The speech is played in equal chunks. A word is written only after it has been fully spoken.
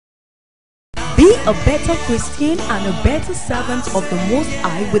Be a better Christian and a better servant of the Most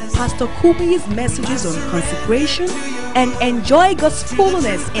High with Pastor Kumuyi's messages on consecration and enjoy God's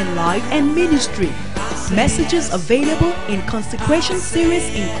fullness in life and ministry. Messages available in consecration series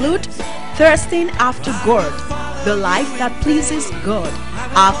include Thirsting After God, the life that pleases God,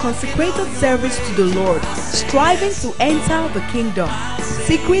 our consecrated service to the Lord, striving to enter the kingdom,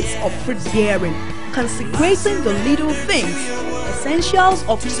 secrets of fruit bearing, consecrating the little things, essentials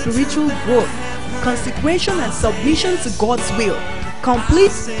of spiritual growth, consecration and submission to God's will,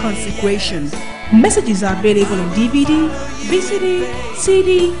 complete consecration. Messages are available in DVD, VCD,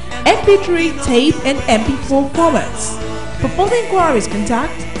 CD, MP3, tape, and MP4 formats. For further inquiries,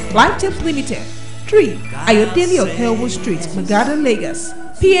 contact Life Tapes Limited, 3 Ayodele Okelwo Street, Magadan, Lagos,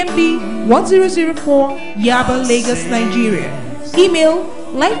 PMB 1004, Yaba, Lagos, Nigeria. Email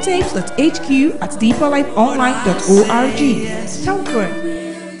lifetapes.hq@deeperlifeonline.org. Telephone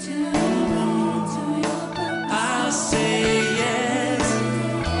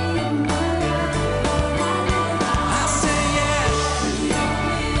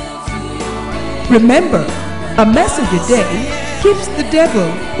Remember, a message a day keeps the devil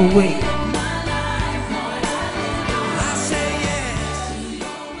away.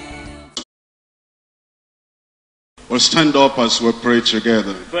 We'll stand up as we pray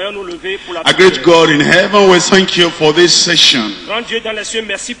together. Our great God in heaven, we thank you for this session. Grand Dieu dans les cieux,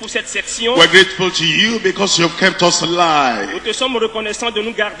 merci pour cette section. We're grateful to you because you've kept us alive. Nous te sommes reconnaissants de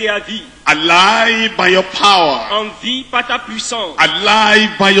nous garder à vie. Alive by your power. En vie par ta puissance. Alive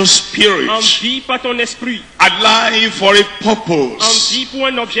by your spirit. En vie par ton esprit. Alive for a En purpose. vie pour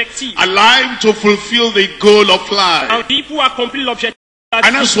un objectif. Alive to fulfill the goal of En life. vie pour accomplir l'objectif.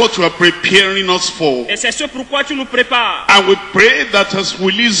 And that's what you are preparing us for. Et c'est ce pourquoi tu nous prépares. And we pray that as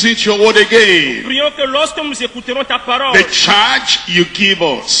we listen to your word again, Prions que lorsque nous écouterons ta parole, the charge you give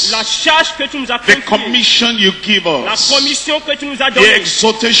us, la charge que tu nous as the confiée, commission you give la us, commission que tu nous as the donnée,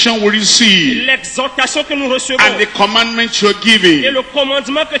 exhortation we receive, l'exhortation que nous recevons, and the commandment you're et giving, le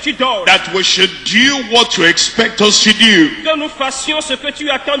commandement que tu donnes, that we should do what you expect us to do que nous fassions ce que tu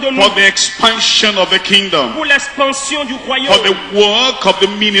attends de nous for the expansion of the kingdom, pour l'expansion du for royaume, the work of the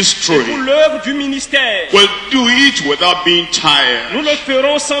pour ministry. l'œuvre du ministère. We'll do it without being tired. Nous le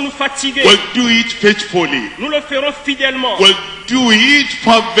ferons sans nous fatiguer. We'll do it faithfully. Nous le ferons fidèlement. We'll do it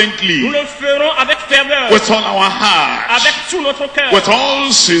Nous fervently, le ferons avec ferveur, with all our heart, avec tout notre cœur with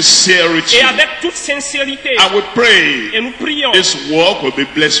all sincerity. et avec toute sincérité. And we pray Et nous prions this work will be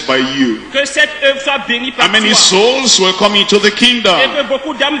blessed by you. que cette œuvre soit bénie par And many toi souls will come into the et kingdom, que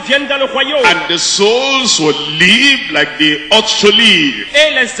beaucoup d'âmes viennent dans le royaume. and the souls will live like they ought to live.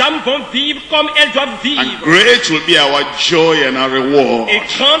 Et les âmes vont vivre comme elles doivent vivre. And great will be our joy and our reward. Et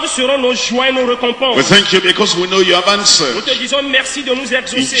grandes seront nos joies et nos We récompenses. thank you because we know you have Nous answered. te disons merci de nous In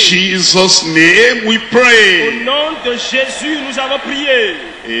exaucer. Jesus' name we Au pray. nom de Jésus, nous avons prié.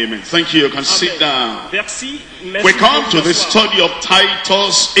 Amen. Thank you. You can sit down. Merci. Merci We come pour to the vous asseoir. study of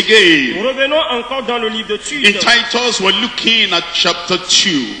Titus Nous again. revenons encore dans le livre de In Tite. Titus, we're looking at chapter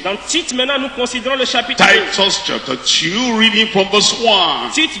 2. Dans Tite, maintenant, nous considérons le chapitre 2. Titus chapter 2, reading from verse 1.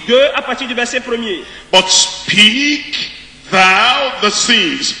 Tite 2, à partir du verset 1er. But speak thou the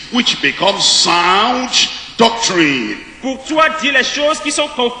things which become sound doctrine, Pour toi, dis les choses qui sont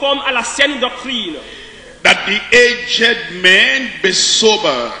conformes à la saine doctrine. that the aged men be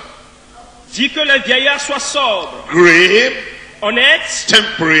sober, Dis que les vieillards soient sobres, grave, honnêtes,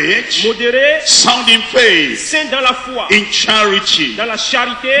 temperate, modérés, sound in faith, saints dans la foi, in charity, dans la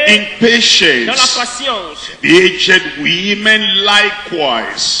charité, in dans la patience. patience. The aged women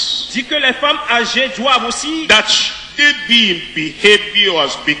likewise, Dis que les femmes âgées doivent aussi that they be in behavior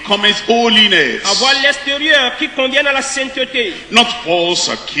as becometh holiness, avoir l'extérieur qui convienne à la sainteté, not false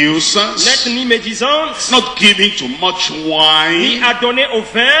accusers, n'être ni médisantes, not giving too much ni wine, à donner au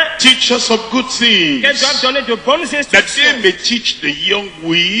vin, teachers of good things, qu'elles doivent donner de bonnes that instructions, they may teach the young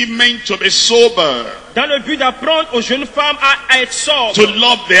women to be sober, dans le but d'apprendre aux jeunes femmes à être sobres, to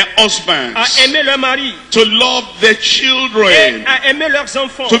love their à husbands, aimer leur mari, to love their et children, à aimer leurs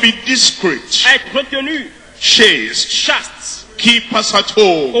enfants, to be discreet, à être retenus, chaste, chastes, keepers at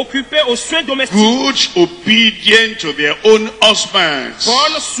home, occupés aux soins domestiques, good, obedient to their own husbands,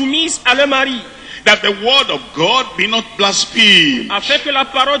 bonnes, soumises à leur mari, that the word of God be not blasphemed. afin que la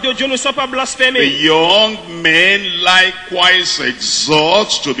parole de Dieu ne soit pas The blasphémée. young men likewise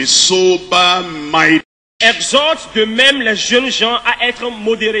exhort to be sober-minded, Exhorte de même les jeunes gens à être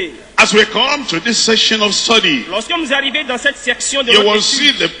modérés, As we come to this session of study, Lorsque nous arrivons dans cette section de you notre will see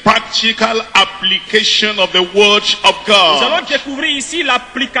étude, the practical application of the word of nous allons God. découvrir ici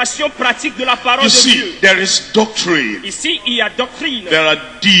l'application pratique de la parole You de see, Dieu. there is doctrine. Ici, il y a doctrine. There are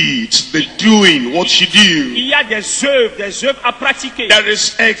deeds, the doing, what you do. Il y a des œuvres à pratiquer. There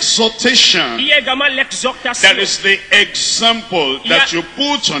is exhortation. Il y a également l'exhortation. There is the example that you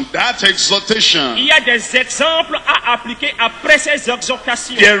put on that exhortation. Il y a des exemples à appliquer après ces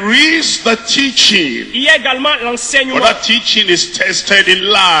exhortations. There is the teaching. Il y a également l'enseignement. But that teaching is tested in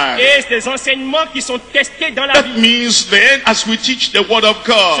life. Et des enseignements qui sont testés dans la That vie. means then, as we teach the word of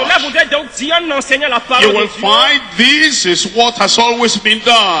Cela God, voudrait donc dire en enseignant la you parole will de Dieu. find this is what has always been Nous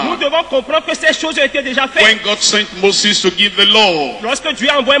done. devons comprendre que ces choses ont été déjà faites. When God sent Moses to give the law, Lorsque Dieu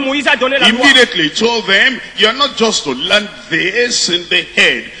a envoyé Moïse à donner la loi, immediately told them, you are not just to learn this in the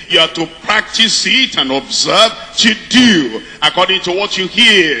head. You are to practice it and observe to do according to what you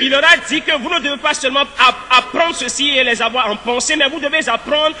hear. il leur a dit que vous ne devez pas seulement apprendre ceci et les avoir en pensée, mais vous devez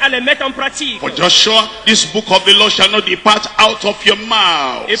apprendre à les mettre en pratique. For Joshua, this book of the law shall not depart out of your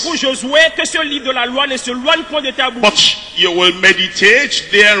mouth, Et pour Josué, que ce livre de la loi ne se loigne point de ta bouche. but you will meditate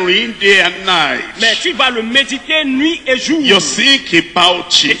therein day and night. Mais tu vas le méditer nuit et jour. You think about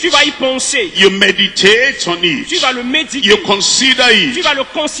Et tu vas y it. penser. You meditate on Tu vas it. le méditer. You consider Tu it, vas le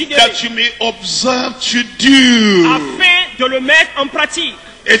considérer that you may observe to do. afin de le mettre en pratique.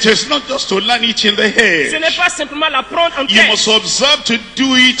 It is not just to learn it in the Ce head. n'est pas simplement l'apprendre en You tête. must observe to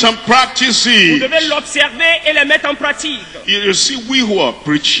do it and practice Vous it. devez l'observer et le mettre en pratique. You see, we who are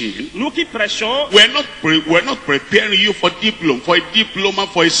preaching, Nous qui prêchons, we're not preparing you for a diploma,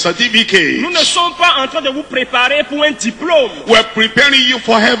 for a certificate. nous ne sommes pas en train de vous préparer pour un diplôme. We're preparing you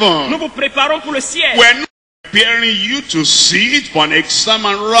for Nous heaven. vous préparons pour le ciel. We're not preparing you to sit for an exam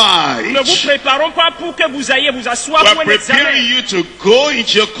and Nous ne vous write. préparons pas pour que vous ayez vous asseoir We're pour un examen. preparing you to go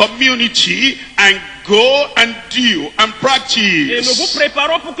into your community and go and do and Et nous vous practice.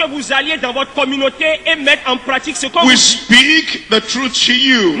 préparons pour que vous alliez dans votre communauté et mettre en pratique ce qu'on We vous dit. speak the truth to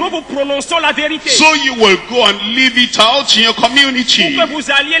you, Nous vous prononçons la vérité. so you will go and live it out in your Pour community. que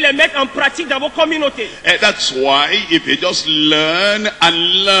vous alliez les mettre en pratique dans vos communautés. And that's why if you just learn and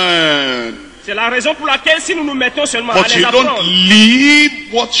learn, C'est la raison pour laquelle si nous nous mettons seulement à but les you don't apprendre live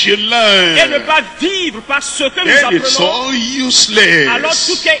what you et ne learn, pas vivre par ce que nous then it's apprenons, all alors useless.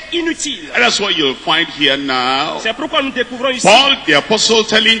 tout est inutile. And that's what you'll find here now. C'est pourquoi nous découvrons ici Paul the apostle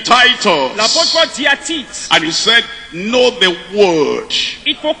telling l'apôtre Titus, Paul dit à Tite, and he said, know the word,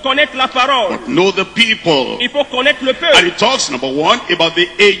 il faut connaître la parole, know the people. il faut connaître le And peuple. he talks, number one, about the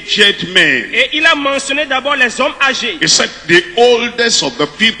aged men. Et il a mentionné d'abord les hommes âgés. He said, the oldest of the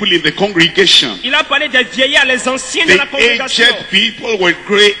people in the congregation, Il a parlé des vieillards, les anciens de the la congrégation. aged people with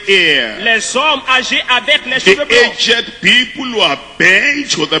gray hair, Les hommes âgés avec les the cheveux blancs. aged people who are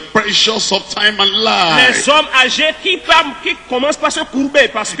bent with the pressures of time and Les life. hommes âgés qui commencent par se courber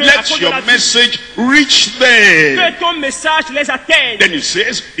parce que à Let cause de your la vie, message reach them. que ton message les atteigne. Then he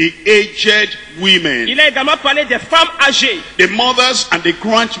says, the aged women, Il a également parlé des femmes âgées, the mothers and the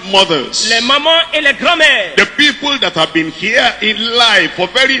grandmothers, les mamans et les grand-mères. the people that have been here in life for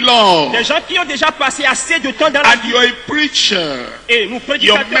very long. Des gens qui ont déjà passé assez de temps dans la And vie. you're a preacher. Et nous Your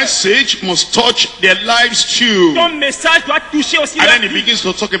prédicateurs, message must touch their lives too. ton message doit toucher aussi And leur then he vie. begins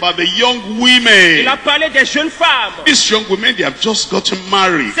to talk about the young Il women. a parlé des jeunes femmes. These young women, they have just gotten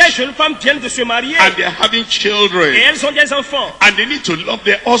married. Ces jeunes femmes viennent de se marier And they're having et children. elles ont des enfants. And they need to love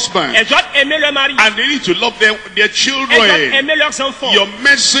their husband. Elles doivent aimer leur mari. And they need to love their Elles doivent children. aimer leurs enfants. Your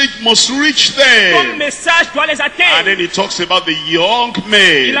message must reach Ton them. message doit les And atteindre. then he talks about the young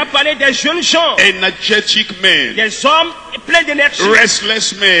Il a men, parlé des jeunes gens, energetic men, des hommes pleins d'énergie,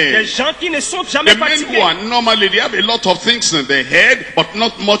 restless des men. gens qui ne sont jamais The men who fatigués, are normally, they have a lot of things in their head, but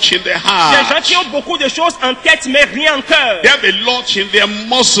not much in their des gens heart. qui ont beaucoup de choses en tête mais rien en cœur. They have a lot in their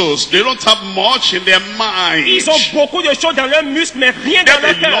muscles. They don't have much in their mind. Ils ont beaucoup de choses dans leurs muscles mais rien They dans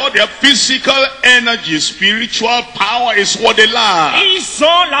have leur a cœur. lot. Their physical energy, spiritual power is what they lack. Ils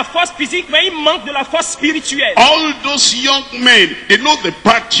ont la force physique mais ils manquent de la force spirituelle. All those young men, they know the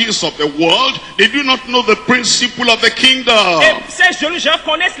practice of the world. They do not know the principle of the kingdom. Et ces jeunes gens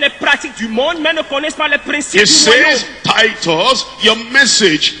connaissent les pratiques du monde mais ne connaissent pas les principes He du royaume. says, Titus, your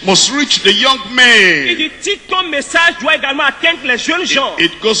message must reach the young Il men. dit, Tite, ton message doit également atteindre les jeunes gens.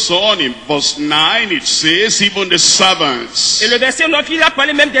 It goes on in verse 9. It says, even the servants, Et le verset 9, il a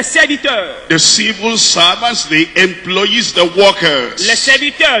parlé même des serviteurs. the civil servants, the employees, the workers. Les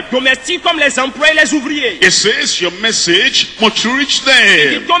serviteurs domestiques comme les employés, les ouvriers. It says your message must reach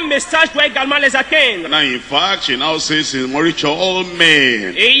Et them. ton message doit également les atteindre. Now, in fact, he now says it must reach all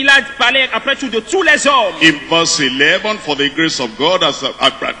men. Et il a parlé après tout de tous les hommes. In verse 11, for the grace of God has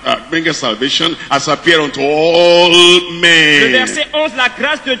bringeth salvation has appeared unto all Le men. verset 11, la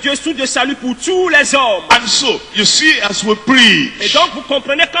grâce de Dieu sous de salut pour tous les hommes. And so, you see, as we Et preach, donc vous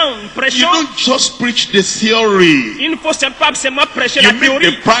comprenez quand nous you prêchons, don't just preach the theory. il ne faut pas seulement prêcher You la make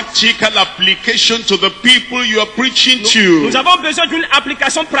théorie. the practical application to the people you are preaching to, Nous avons besoin d'une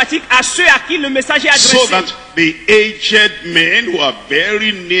application pratique à ceux à qui le message est so adressé. that the aged men who are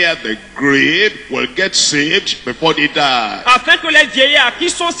very near the grave will get saved before they die. Afin que les vieillards qui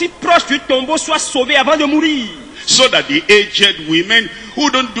sont si proches du tombeau soient sauvés avant de mourir. So that the aged women who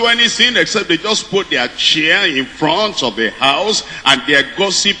don't do anything except they just put their chair in front of the house and they're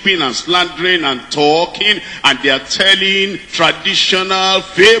gossiping and slandering and talking and they're telling traditional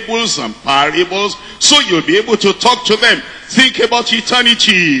fables and parables, so you'll be able to talk to them. Think about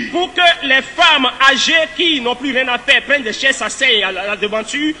eternity. Pour que les femmes âgées qui n'ont plus rien à faire prennent des chaises, s'asseyent à la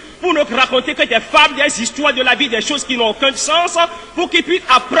devanture pour ne raconter que des fables, des histoires de la vie, des choses qui n'ont aucun sens, pour qu'ils puissent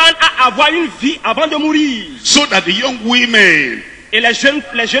apprendre à avoir une vie avant de mourir. So that the young women Et les jeunes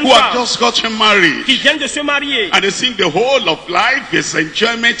who have femmes just gotten married qui viennent de se marier and they think the whole of life is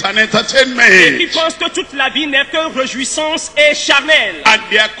enjoyment and et qui entertainment, pensent que toute la vie n'est que réjouissance et charnelle. and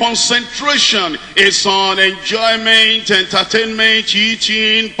their concentration is on enjoyment, entertainment,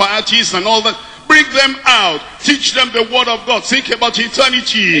 eating, parties and all that, bring them out, teach them the word of God, think about Et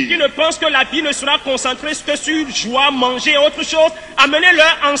eternity. qui ne pensent que la vie ne sera concentrée que sur joie, manger et autre chose,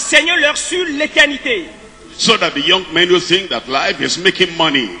 amenez-leur, enseignez-leur sur l'éternité. So that the young men who think that life is making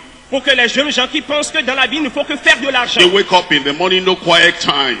money, Pour que les jeunes gens qui pensent que dans la vie il ne faut que faire de l'argent, they wake up in the morning, no quiet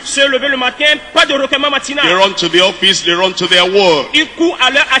time. se lever le matin, pas de recueillement They matinal. run to the office, they run to their work. Ils courent à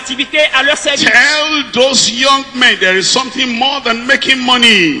leur activité, à leur service. Tell those young men there is something more than making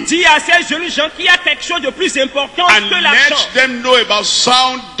money. Dis à ces jeunes gens qu'il y a quelque chose de plus important And que l'argent. let them know about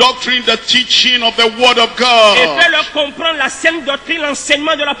sound doctrine, the teaching of the word of Et God. fais-leur comprendre la saine doctrine,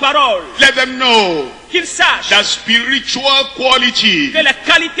 l'enseignement de la parole. Let them know Qu'ils sachent that spiritual quality, que les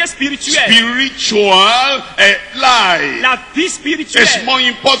qualités spirituelles, spiritual life la vie spirituelle, is more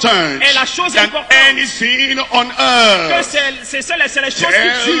important est la chose than importante. anything on Que earth. c'est les choses qui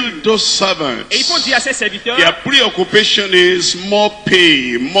Tell durent. those servants Et il faut dire à ses serviteurs, their preoccupation is more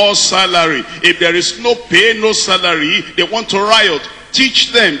pay, more salary. If there is no pay, no salary, they want to riot.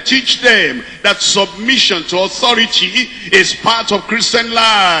 Teach them that submission to authority is part of Christian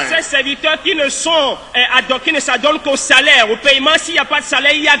life. ces serviteurs qui ne sont qui ne s'adonnent qu'au salaire, au paiement, s'il n'y a pas de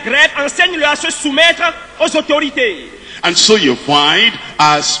salaire, il y a grève, enseigne-leur à se soumettre aux autorités. And so you find,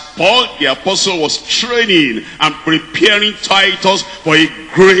 as Paul the apostle was training and preparing Titus for a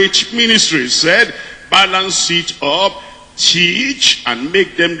great ministry, he said, balance it up, teach and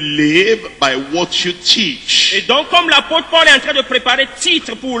make them live by what you teach. Et donc, comme l'apôtre Paul est en train de préparer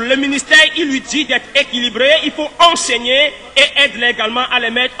titre pour le ministère, il lui dit d'être équilibré, il faut enseigner et aide-les également à les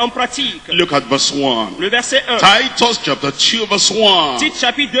mettre en pratique. Look at verse 1. Le verset 1. Titus chapter 2 verse 1. Titre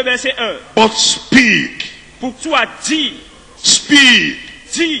chapitre 2, verset 1. But speak, Pour toi, dis, speak.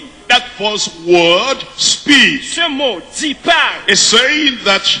 dis, That first word, speak, ce mot, dis, parle. is saying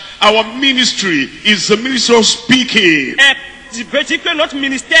that our ministry is the ministry of speaking. Veut dire que notre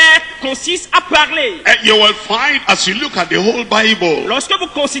ministère consiste à parler. And you will find, as you look at the whole Bible, Lorsque vous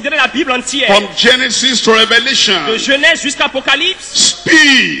considérez la Bible entière, from Genesis to Revelation, de Genèse jusqu'à Apocalypse,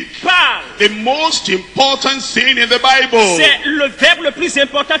 speak. parle. The most important thing in the Bible C'est le verbe le plus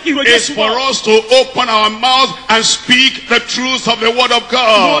important qui revient is for souvent. us to open our mouth and speak the truth of the word of Nous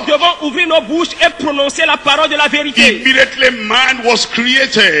God. devons ouvrir nos bouches et prononcer la parole de la vérité. Immediately man was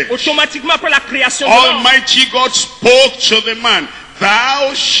created. Automatiquement après la création de l'homme, Almighty God spoke to the man,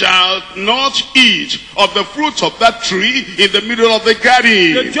 thou shalt not eat of the fruit of that tree in the middle of the le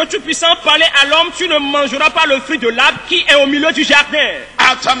garden. Dieu Tout-Puissant parlait à l'homme, tu ne mangeras pas le fruit de l'arbre qui est au milieu du jardin.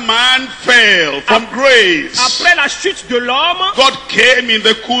 After man fell from grace, Après la chute de l'homme, God came in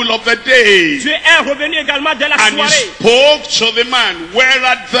the cool of the day Dieu est revenu également dès la and he soirée. spoke to the man, where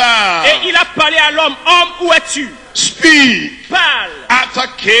art Et thou? il a parlé à l'homme, homme, où es-tu? Speak. Parle. After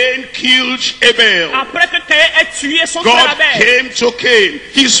Cain killed Abel, Après que Caïn ait tué son frère God Abel, came to Cain.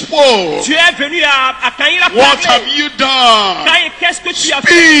 He spoke. Dieu est venu à Caïn, il a What have parlé. you done? Caïn, qu'est-ce que tu as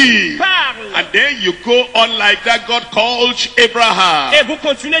fait? Speak. Parle. And then you go on like that. God called Abraham. Et vous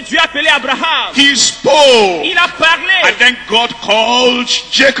continuez, Dieu a appelé Abraham. He spoke. Il a parlé. And then God called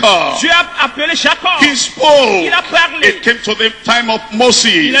Jacob. Dieu a appelé Jacob. He spoke. Il a parlé. It came to the time of Il est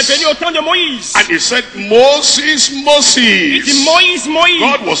Moses. venu au temps de Moïse. And he said, Moses, Moses. dit Moïse, Moïse.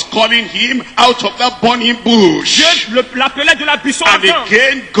 God was calling him out of that burning bush. Dieu l'appelait de la buisson And ardente.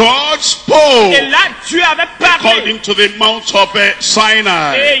 again God spoke. Et là, Dieu avait Called parlé. him to the mount of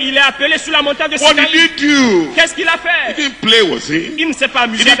Sinai. Et il est appelé sur la montagne de What did Sinaï. he do? Qu'est-ce qu'il a He fait? didn't play with him. Il ne s'est pas He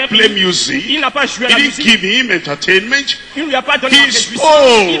amusé didn't avec play lui. music. Il n'a pas joué He la didn't musique. give him entertainment. Il ne lui a pas donné He la réjouissance.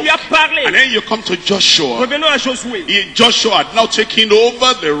 spoke. Il lui a parlé. And then you come to Joshua. Revenons à Josué. Joshua had now taken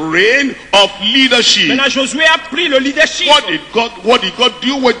over the reign of leadership. Maintenant, Josué a pris le leadership. What did God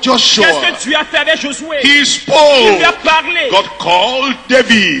do with Joshua? Qu'est-ce que Dieu a fait avec Josué? He Il spoke. lui a parlé. God called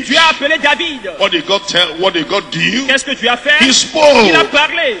David. Dieu a appelé David. What did God do? Qu'est-ce que Dieu a fait? He spoke. Il a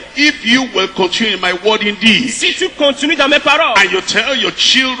parlé. If you will continue in my word indeed, Si tu continues dans mes paroles, and you tell your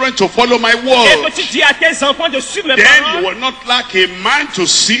children to follow my et word, que tu dis à tes enfants de suivre mes then you paroles, will not lack a man to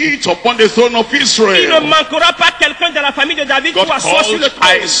sit upon the throne of il ne Israel. manquera pas quelqu'un de la famille de David God pour asseoir sur le called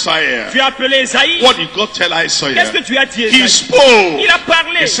trône. Isaiah. Dieu a appelé Esaïe. What did God tell Qu'est-ce Isaiah? que Dieu a dit à He Esaïe? spoke. Il a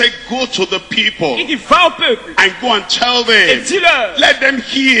parlé. He said, go to the people Il dit va au peuple and go and tell et them. dis-leur. Let them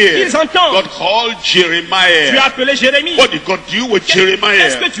hear. Ils entendent. God called Dieu a Jeremiah. appelé Jérémie. What did God do with Qu'est-ce Jeremiah?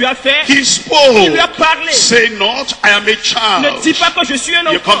 que Dieu a fait? He spoke. Il lui a parlé. Say not, I am a Ne child. dis pas que je suis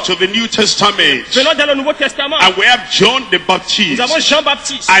un You come enfant. to the New Testament, Venons dans le Nouveau Testament. and we have John the Nous Baptist. avons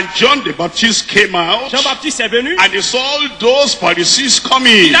Jean-Baptiste. And John the Baptist came out, Jean-Baptiste est venu. and he saw all those Pharisees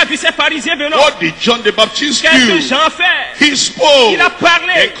coming. Il a vu ces pharisiens venant. What did John the Baptist Qu'est-ce que do? Jean a fait? He spoke. Il a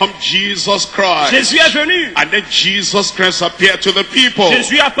parlé. Then come Jesus Christ. Jésus est venu. And then Jesus Christ appeared to the people.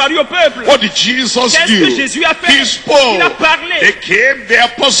 Jésus est apparu au peuple. What did Jesus Qu'est-ce do? que Jésus a fait? He spoke. Il a parlé. They came, the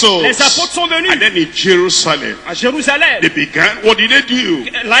apostles. Les apôtres sont venus And then in Jerusalem, à Jérusalem. they began. What did they do?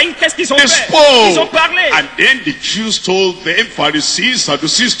 Là, qu'est-ce qu'ils ont They fait? spoke. Ils ont parlé. And then the Jews told them, Pharisees,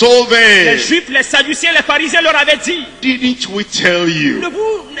 Sadducees told Les them, Juifs, les Sadduciens, les pharisiens leur avaient dit, didn't we tell you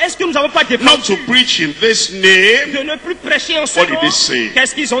est-ce que nous n'avons pas not défendu to preach in this name? de ne plus prêcher en ce What did nom? they say?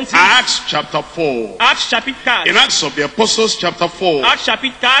 Qu'est-ce qu'ils ont dit? Acts chapter 4. Actes chapitre 4. In Acts of the Apostles chapter 4, Actes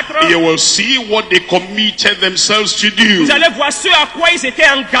chapitre 4. you will see what they committed themselves to do. Vous allez voir ce à quoi ils étaient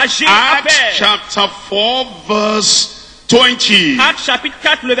engagés à Acts faire. chapter 4 verse 20. Actes chapitre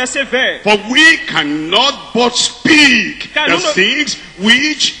 4, le verset 20. For we cannot but speak Car the nous ne- things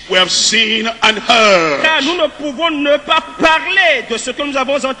which we have seen and heard. Car nous ne pouvons ne pas parler de ce que nous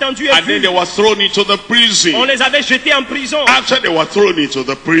avons entendu et And then vu. they were thrown into the On prison. les avait jetés en prison. After they were thrown into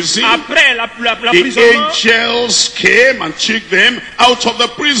the prison, Après la the prison, angels came and took them out of the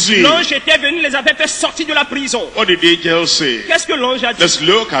prison. l'ange était venu, les avait fait sortir de la prison. What did the angels say? Qu'est-ce que l'ange a dit? Let's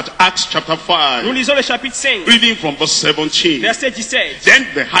look at Acts chapter Nous 5, lisons le chapitre 5, reading from verse 17. verset 17. Then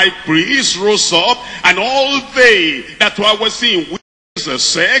the high priest rose up, and all they that were with him, with the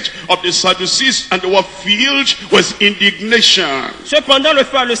sect of the Sadducees, and they were filled with indignation. Cependant, le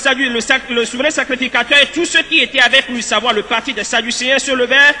souverain sacrificateur et tous ceux qui étaient avec lui, savoir le parti des Sadducéens, se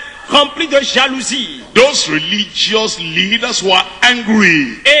levèrent remplis de jalousie. Those religious leaders were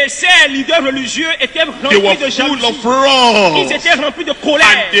angry. Et ces leaders religieux étaient They were remplis de full jalousie. of wrath. Ils étaient remplis de And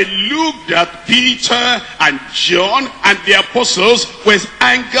colère. they looked at Peter and John and the apostles with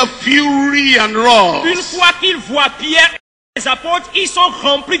anger, fury, and Une wrath. fois qu'ils voient Pierre et les apôtres, ils sont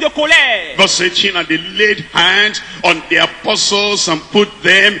remplis de colère. Verse 18, and they laid hands on the apostles and put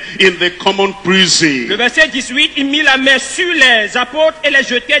them in the common Le prison. verset 18, il mit la main sur les apôtres et les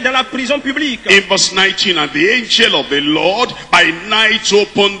jetait dans la prison publique. In verse 19, and the angel of the Lord by night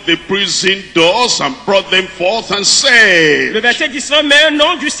opened the prison doors and brought them forth and Le said, verset 19, mais un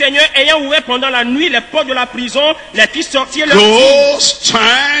nom du Seigneur ayant ouvert pendant la nuit les portes de la prison, les fit sortir leur go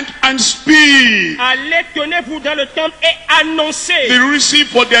stand and speak. allez, tenez-vous dans le temple et annoncez. The reason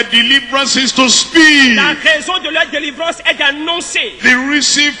for their deliverance is to speak. La raison de leur délivrance est d'annoncer. The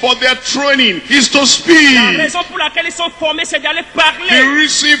reason for their training is to La speak. raison pour laquelle ils sont formés, c'est d'aller The parler.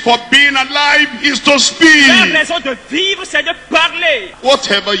 reason for being alive is to La speak. raison de vivre, c'est de parler.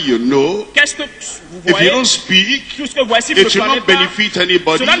 Whatever you know, Qu'est-ce que vous if you voyez? don't speak, Tout ce que vous voyez, si vous it ne will parlez not pas, benefit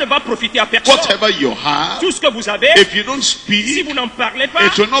anybody. cela ne va profiter à personne. Whatever you have, Tout ce que vous avez, if you don't si speak, vous n'en parlez pas,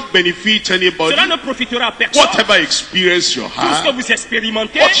 it will not benefit anybody. cela ne profitera à personne. Whatever experience you Tout ce que have, vous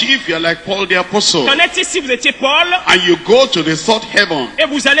expérimentez, what if you're like Paul the Apostle qu'en est-il si vous étiez Paul and you go to the third heaven et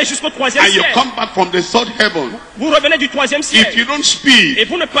vous allez jusqu'au troisième and you ciel? come back from the third heaven? Vous revenez du troisième If you ciel don't speak, et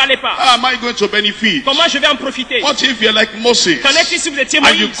vous ne parlez pas. how am I going to benefit? Comment je vais en profiter? What if you're like Moses Qu'en est-il si vous étiez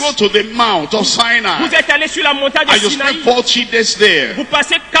and you Moïse? go to the mount of Sinai Vous êtes allé sur la montagne de and you Sinaï. spend 40 days there Vous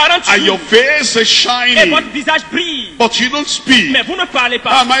passez 40 and your jours face is et shining, votre visage brille. but you don't speak? Mais vous ne parlez How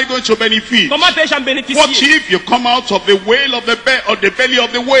pas. am I going to benefit? Comment vais-je en What bénéficier? if you come out of the whale of the belly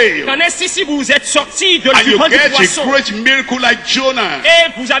of the whale Qu'en est-il si vous êtes sorti de and du you ventre du get a poisson great miracle like Jonah,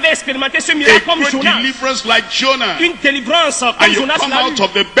 et vous avez expérimenté ce a miracle comme great Jonas, deliverance like une Jonah. une délivrance comme And you Jonas come l'a eu. out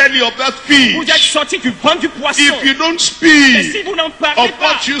of the belly of that Vous êtes fish. sorti du ventre du poisson. If you don't Et si speak, vous n'en parlez of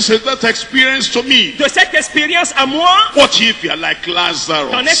pas what use is that experience to me? de cette expérience à moi, What if you're like qu'en est-ce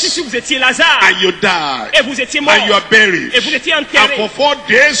Lazarus si vous étiez Lazare and you died et vous étiez mort and you are buried et vous étiez and enterré for 4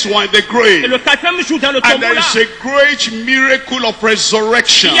 days you are in the et grave le 4e jour dans le and tombeau there là, is a great miracle of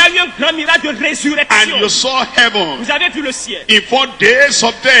resurrection il y a eu un grand miracle de and résurrection. you saw heaven Vous avez vu le ciel in 4 days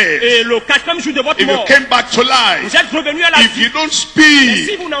of death? et le 4e jour de votre If you mort, came back to life, vous êtes revenu à la if vie. you don't Et si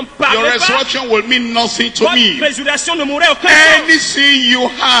speak, vous n'en your parlez pas, resurrection will mean nothing to votre me. résurrection ne mourrait aucun sens. Anything you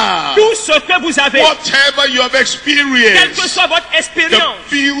have, Tout ce que vous avez, whatever you have quelle que experienced, soit votre the expérience,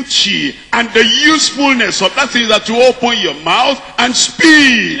 beauty and the usefulness of that thing that you open your mouth and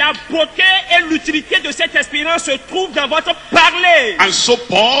speak. la beauté et l'utilité de cette expérience se trouvent dans votre parler. And so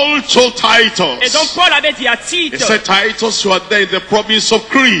Paul told Et donc Titus, Paul avait dit à he Tite, said, Titus, you are there in the province of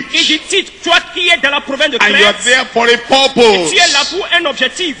il Crete, dit Tite, toi qui es dans la province de and you are Crète, there for a tu es là purpose. pour un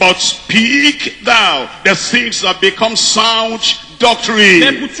objectif. But speak thou the things that become sound Mais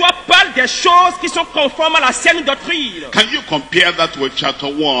doctrine. pour toi, parle des choses qui sont conformes à la saine doctrine. Can you compare that with chapter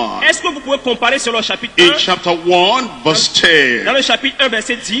 1? Est-ce que vous pouvez comparer sur le chapitre In 1? chapter 1, verse Dans 10, le chapitre 1,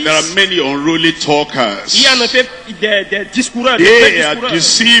 verset 10, there are many unruly talkers. il y a en effet des discoureurs, des They vrais are discoureurs,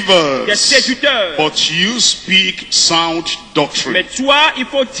 des deceivers. séducteurs. But you speak sound doctrine. Mais toi, il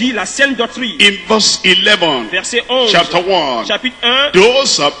faut dire la saine doctrine. In verse 11, Verset 11, chapter 1, chapitre 1,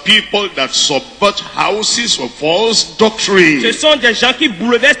 those are people that subvert houses with false doctrine. ce sont des gens qui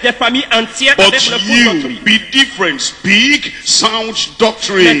bouleversent des familles entières But avec leur fausse you, doctrine. be different. Speak sound Mais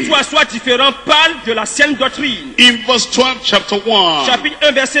doctrine. toi, sois différent, parle de la saine doctrine. In verse 12, chapter 1, Chapitre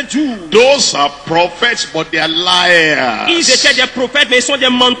 1, verset 12. those are prophets, but they are Ils liars. étaient des prophètes, mais ils sont des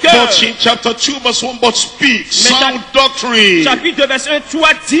menteurs. But in chapter 2, verse 1, but speak Mais sound doctrine. Chapitre 2, verset 1, toi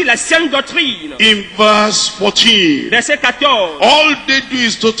dis la saine doctrine. In verse 14, Verset 14. all they do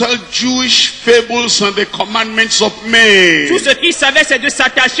is to tell Jewish fables and the commandments of Tout men. ce qu'ils savaient, c'est de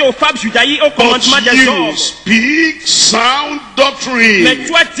s'attacher aux fables judaïques et aux But commandements des hommes. you speak sound Mais doctrine.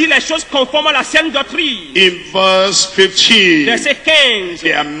 toi dis les choses conformes à la saine doctrine. In verse 15, Verset 15.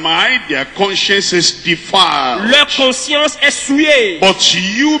 their mind, their conscience is defiled. Leur conscience est souillée. But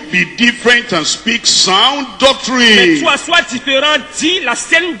you be different and speak sound Mais doctrine. toi, sois différent, dis la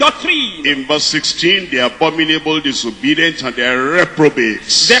saine doctrine. In verse 16, they are abominable, disobedient, and they are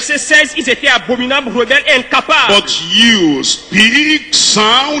reprobates. Verset 16, ils étaient abominables, rebelles et incapables. But you speak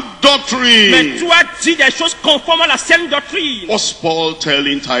sound Mais doctrine. toi, dis des choses conformes à la saine doctrine. What's Paul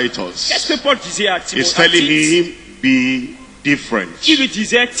telling Qu'est-ce Titus? que Paul disait à He's Timothée? À telling Tite? him, be different. Il lui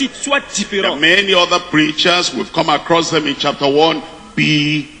disait, Tite, sois There are différent. many other preachers, we've come across them in chapter 1,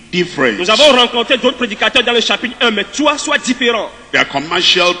 be different. Nous avons rencontré d'autres prédicateurs dans le chapitre 1, mais toi, sois différent. They are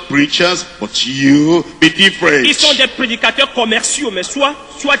commercial preachers, but you be different. Ils sont des prédicateurs commerciaux, mais sois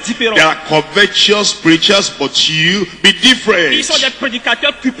différent. There are covetous preachers, but you be Ils sont different. des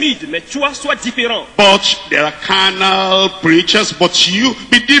prédicateurs cupides, mais toi, sois différent. But there are carnal preachers, but you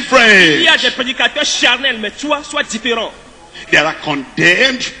be Il y a different. des prédicateurs charnels, mais toi, sois différent. There are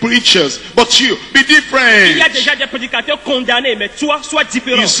condemned preachers, but you be Il y a different. déjà des prédicateurs condamnés, mais toi, sois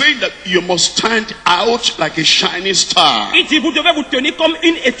différent. He's saying that you must stand out like a shining star. Il dit, vous devez vous tenir comme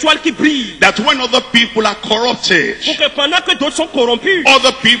une étoile qui brille. That when other people are corrupted, Pour que pendant que d'autres sont corrompus,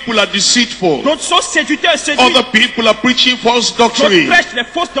 other people are deceitful, d'autres sont séducteurs, séduits, other people are preaching false d'autres doctrine, prêchent les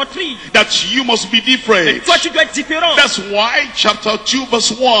fausses doctrines. that you must be Mais different. toi, tu dois être différent. That's why chapter 2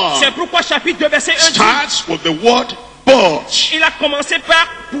 verse 1 C'est pourquoi chapitre 2, verset 1 dit, starts with the word but. il a commencé par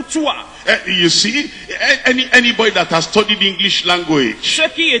pour toi. You see, anybody that has studied English language, Ceux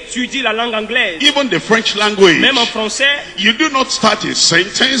qui étudient la langue anglaise, even the French language, même en français, you do not start a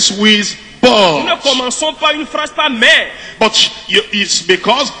sentence with nous ne but. commençons pas une phrase par mais. But it's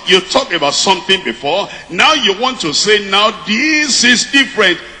because you talked about something before. Now you want to say, now this is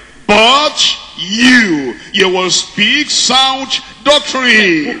different. But you will speak sound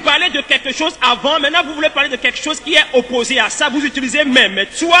doctrine. Vous parlez de quelque chose avant, maintenant vous voulez parler de quelque chose qui est opposé à ça. Vous utilisez mais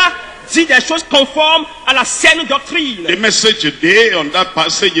toi, dis des choses conformes à la saine doctrine. The message today on that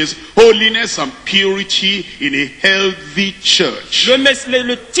passage is holiness and purity in a healthy church.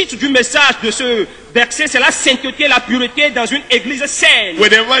 Le titre du message de ce verset, c'est la sainteté et la pureté dans une église saine. We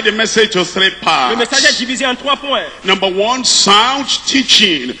divide the message to 3 Le message est parts. divisé en 3 points. Number 1, sound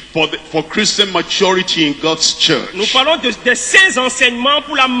teaching for Christian maturity in God's Nous church. parlons de saints enseignements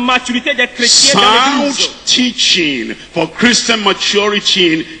pour la maturité des chrétiens dans Sound l'église. teaching for Christian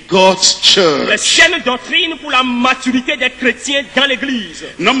maturity in God's Les church. saines doctrines pour la maturité des chrétiens dans l'église.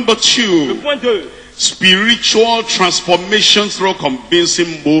 Number Le 2, point 2. Spiritual transformation through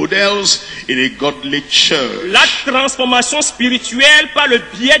convincing models in a godly church. La transformation spirituelle par le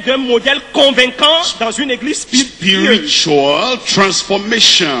biais d'un modèle convaincant dans une église spirituelle. Spiritual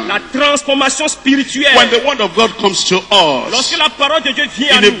transformation. La transformation spirituelle. When the word of God comes to us, Lorsque la parole de Dieu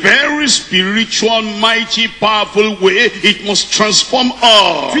vient à in a nous, very spiritual, mighty, powerful way, it must transform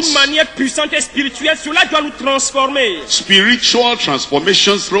d'une us. manière puissante et spirituelle, cela doit nous transformer. Spiritual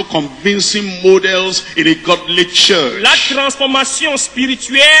transformation through convincing models in a godly church. La transformation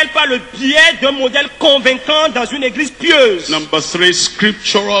spirituelle par le biais d'un modèle convaincant dans une église pieuse. Number 3,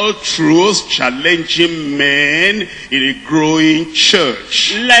 scriptural truth challenging men in a growing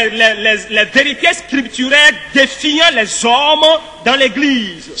church. Les vérités scripturaires défiant les hommes dans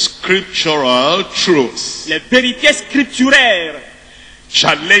l'église. Scriptural truth Les vérités scripturaires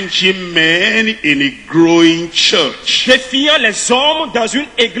challenging men in a growing church. défiant les hommes dans une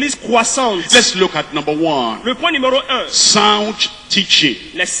église croissante. Let's look at number 1. Le point numéro 1, Sound teaching.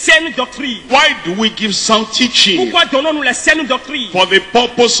 les saines doctrines. Why do we give sound teaching? Pourquoi donnons-nous les saines doctrines? For the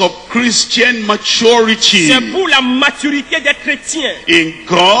purpose of Christian maturity C'est pour la maturité des chrétiens in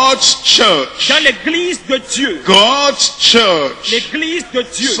God's church. dans l'église de Dieu. God's church. L'église de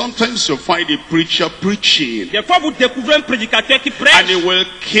Dieu. Sometimes you find a preacher preaching Des fois, vous découvrez un prédicateur qui prêche and he will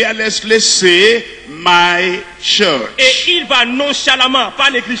carelessly say, my church. et il va nonchalamment, pas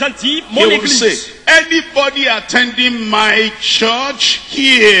négligent, dire He mon will say, église. anybody attending my church Et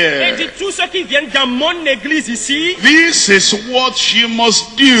here, dit tous ceux qui viennent dans mon église ici, this is what you must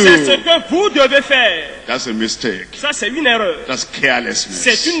c'est ce do. que vous devez faire. That's a mistake. Ça, c'est une erreur. That's C'est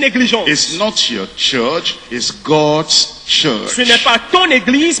carelessness. une négligence. It's not your church, it's God's church. Ce n'est pas ton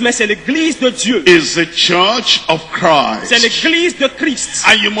église, mais c'est l'église de Dieu. It's the church of C'est Christ. l'église de Christ.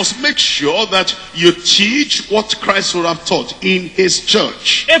 And you must make sure that you teach what Christ would have taught in his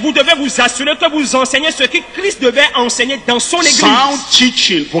church. Et vous devez vous assurer que vous enseignez ce que Christ devait enseigner dans son église. Sound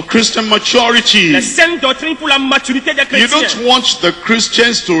teaching for Christian maturity. Les saines doctrines pour la maturité des You chrétiens. don't want the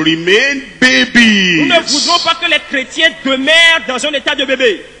Christians to remain Nous babies. ne voudrons pas que les chrétiens demeurent dans un état de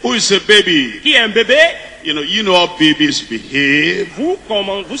bébé. Who is a baby? Qui est un bébé? You know how babies behave.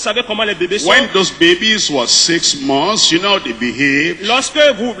 Vous savez comment les bébés sont. When those babies were 6 months, you know how they behave. Lorsque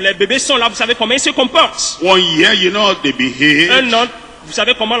les bébés sont là, vous savez comment ils se comportent. 1 year, you know how they behave. Un an, vous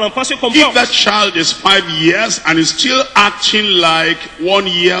savez comment l'enfant se If comporte. that child is 5 years and is still acting like 1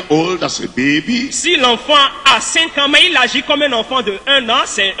 year old as a baby, Si l'enfant a 5 ans, mais il agit comme un enfant de 1 an,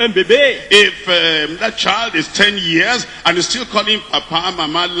 c'est un bébé. if that child is 10 years and is still calling papa and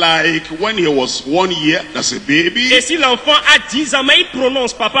mama like when he was 1 year, that's a baby. Et si l'enfant a 10 ans, mais il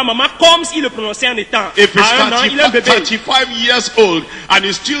prononce papa, maman comme s'il le prononçait en étant If he's à 1 an, il est un bébé. 35 years old and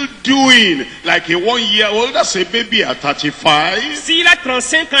is still doing like a 1 year old, that's a baby at 35. S'il a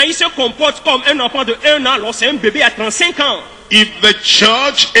 35 ans, il se comporte comme un enfant de 1 an, alors c'est un bébé à 35 ans. If the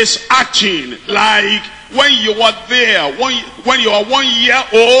church is acting like when you were there, when you are 1 year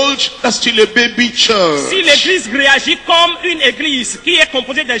old, that's still a baby church. Si l'église réagit comme une église qui est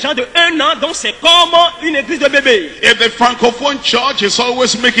composée des gens de 1 an, donc c'est comme une église de bébé. If the francophone church is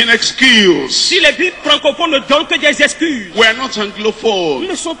always making excuses, Si l'église francophone ne donne que des excuses, we're not nous anglophone.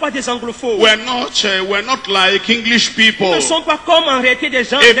 ne sommes pas des anglophones. We're not like English people. Nous ne sommes pas comme en réalité des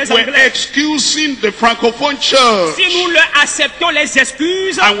gens, If des we're anglais. excusing the francophone church Si nous leur acceptons les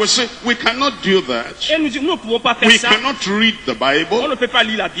excuses, and we say we cannot do that, et nous disons, nous ne pouvons pas faire we ça. cannot read the On Bible, ne peut pas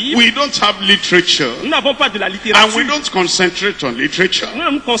lire la Bible. we don't have literature, Nous n'avons pas de la and we littérature. don't concentrate on literature. Nous ne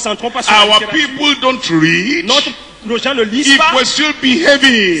nous concentrons pas sur la Our littérature. people don't read. Nos gens ne lisent If pas. we're still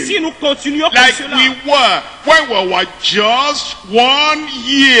behaving Si nous continuons comme like cela, we were when we were just 1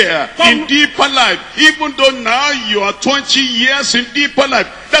 year in deeper life, even though now you are 20 years in deeper life,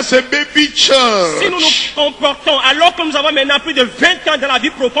 that's a baby si nous nous church. comportons alors que nous avons maintenant plus de 20 ans dans la vie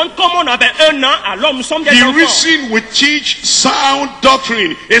profonde, comme on avait 1 an, alors nous sommes des The enfants. reason we teach sound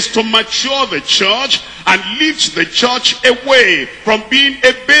doctrine is to mature the church and lift the church away from being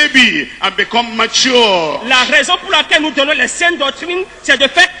a baby and become mature. La raison pour laquelle nous donnons les saines doctrines, c'est de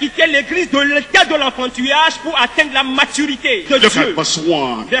faire quitter l'église de l'état de l'enfantillage pour atteindre la maturité de Look at Dieu. verse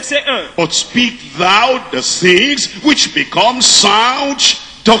 1. Verset 1. But speak thou the things which become sound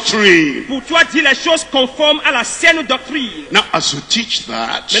doctrine. Pour toi, dis les choses conformes à la saine doctrine. Now, as you teach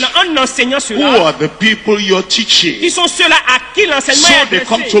that, Maintenant, en enseignant who cela, are the people you're qui teaching? sont ceux-là à qui l'enseignement So est they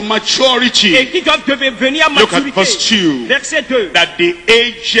come adressé to maturity. et qui doivent venir à Look at maturité. verse 2. Verset 2. That the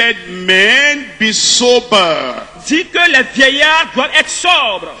aged men be sober. Dit que les vieillards doivent être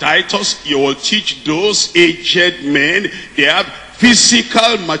sobres. Titus, you will teach those aged men, they have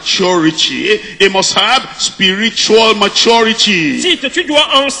physical maturity, they must have spiritual maturity. Si tu dois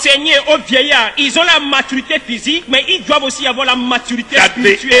enseigner aux vieillards, ils ont la maturité physique, mais ils doivent aussi avoir la maturité That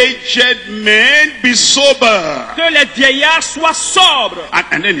the spirituelle. aged men be sober. Que les vieillards soient sobres.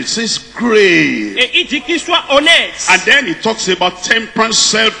 And then it says grave. Et il dit qu'ils soient honnêtes. And then it talks about temperance,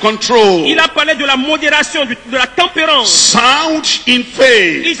 self-control. Il a parlé de la modération, de la tempérance. Sound in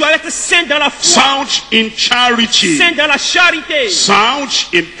faith. Ils doivent être saints dans la foi, Sound in charity. saints dans la charité, Sound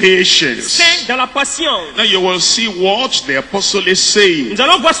in patience. saints dans la patience. Now you will see what the apostle is saying. Nous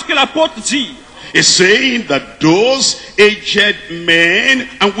allons voir ce que l'apôtre dit. He's saying that those aged men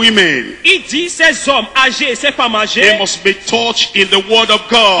and women, Il dit ces hommes âgés et ces femmes they âgées, must be taught in the word of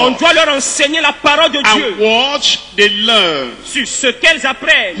on God. doit leur enseigner la parole de And Dieu what they learn sur ce qu'elles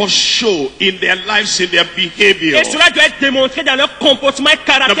apprennent. must show in their lives, in their behavior. Et cela doit être démontré dans leur comportement et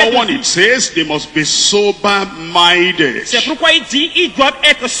caractère. Number one, de vie. it says they must be sober-minded. C'est pourquoi il dit ils doivent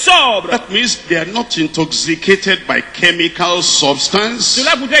être sobres. That means they are not intoxicated by chemical substance.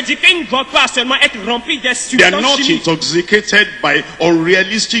 Cela voudrait dire qu'ils ne doivent pas seulement être remplis des They are not substances chimiques. intoxicated by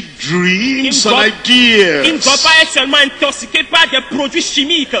unrealistic dreams Ils and ne doivent ideas. pas être seulement intoxiqués par des produits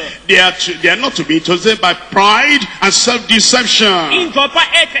chimiques. They are not to be intoxicated by pride and Ils self-deception. ne doivent pas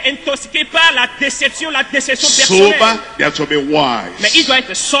être intoxiqués par la déception Sober, personnelle. they are to be Mais ils wise. doivent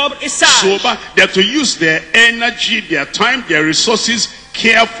être sobres et sages. Sober, they are to use their energy, their time, their resources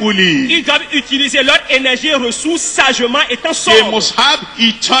carefully. Ils doivent utiliser leur énergie et ressources sagement étant They sobres. must have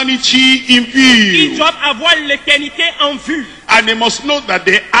eternity in Ils view. doivent avoir l'éternité en vue. And they must know that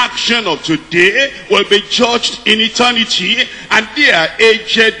the action of today will be judged in eternity. And they are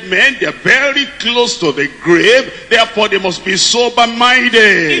aged men. They are very close to the grave. Therefore, they must be Ils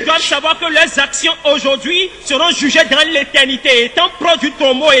sober-minded. doivent savoir que leurs actions aujourd'hui seront jugées dans l'éternité. Étant proches du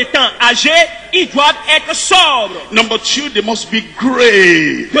tombeau, étant âgés, ils doivent être sobres. Number two, they must be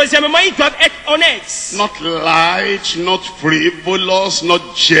grave. Deuxièmement, ils doivent être honnêtes. Not light, not frivolous, not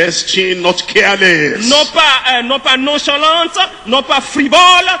jesting, not careless. Non pas nonchalantes, non pas frivoles,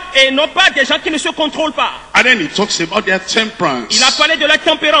 et non pas des gens qui ne se contrôlent pas. And then he talks about their temperance. Il a parlé de la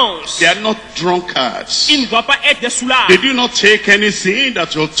tempérance. They are not drunkards. Ils ne doivent pas être des soulards. They do not take anything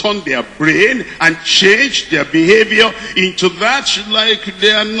that will turn their brain and change their behavior into that like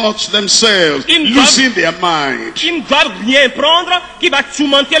they are not themselves, losing their mind. Ils ne doivent rien prendre qui va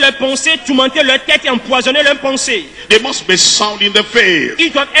tourmenter leurs pensées, tourmenter leur tête et empoisonner leurs pensées. They must be sound in the faith.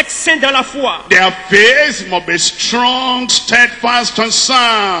 Ils doivent être saints dans la foi. Their faith must be strong, steadfast, and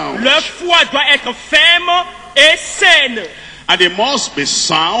sound. Leur foi doit être ferme et saine. And they must be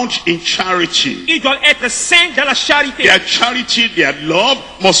sound in charity. Ils doivent être saints dans la charité. Their charity, their love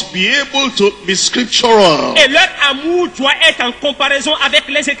must be able to be scriptural. Et leur amour doit être en comparaison avec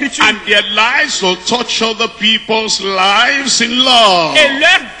les Écritures. And their lives will touch other people's lives in love. Et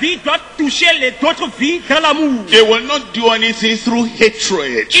leur vie doit toucher les autres vies dans l'amour. They will not do anything through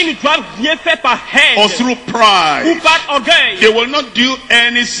hatred Ils ne doivent rien faire par or haine through ou pride. par orgueil. They will not do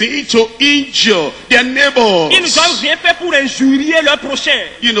anything to injure their Ils ne neighbors. doivent rien faire pour injurier leur prochain.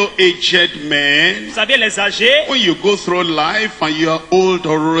 You know, aged men, Vous savez, les âgés, when you go through life and you are old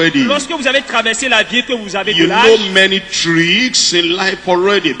already, lorsque vous avez traversé la vie, que vous avez de you know l'âge, many tricks in life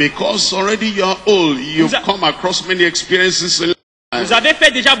already because already you are old. You've come across many experiences in life. vous avez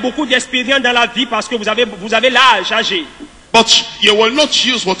fait déjà beaucoup d'expériences dans la vie parce que vous avez l'âge âgé. But you will not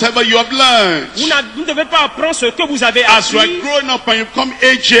use whatever you have learned. Vous ne devez pas apprendre ce que vous avez As you are appris growing up and you become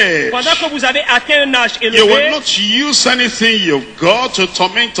aged, pendant que vous avez atteint un âge you will élevé. not use anything you've got to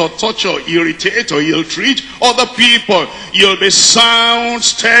torment or touch or irritate or ill-treat other people. You'll be sound,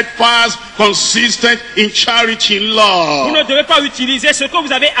 steadfast, consistent in charity, in Vous love. ne devez pas utiliser ce que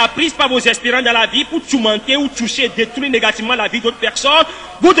vous avez appris par vos expériences dans la vie pour tourmenter ou toucher, détruire négativement la vie d'autres personnes.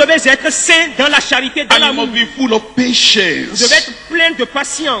 Vous devez être saint dans la charité, dans And you l'amour. must be full of patience. Vous devez être plein de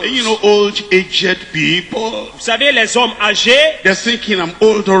patience. And you know, old, aged people, Vous savez, les hommes âgés, they're thinking, I'm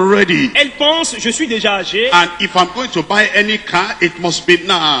old already. elles pensent, je suis déjà âgé. And if I'm going to buy any car, it must be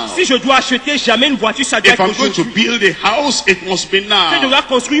now. Si je dois acheter jamais une voiture, ça doit If être I'm going to aujourd'hui. build a house, it must be Si je now. dois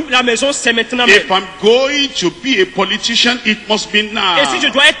construire la maison, c'est maintenant même. If I'm going to be a politician, it must be Et si je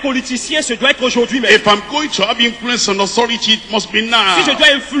now. dois être politicien, ce doit être aujourd'hui même. If I'm going to have influence and authority, it must be Si je now. dois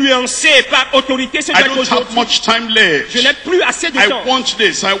influencer par autorité, ce I doit être don't have aujourd'hui. much time left. Je n'ai plus assez de I temps. want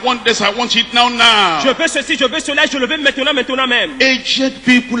this, I want this, I want it now, Je now. veux ceci, je veux cela, je le veux maintenant même. Aged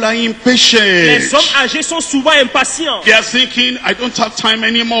people are Les impatient. hommes âgés sont souvent impatients. They are thinking, I don't have time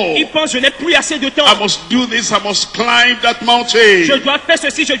anymore. Ils pensent, je n'ai plus assez de temps. I must do this, I must climb that mountain. Je dois faire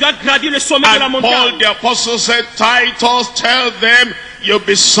ceci, je dois gravir le sommet de la And Paul montagne. the apostle said, Titus, tell them, you'll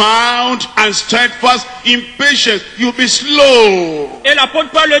be sound and steadfast in patience. You'll be slow. Et l'apôtre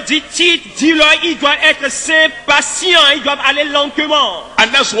Paul dit, Tite, dis-leur, ils doivent être saints, patients, ils doivent aller lentement. And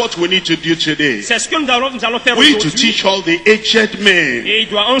that's what we need to do today. C'est ce que nous allons faire We need to aujourd'hui. teach all the aged men. Et il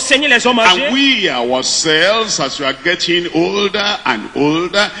doit enseigner les hommes âgés. And we ourselves, as you are getting older and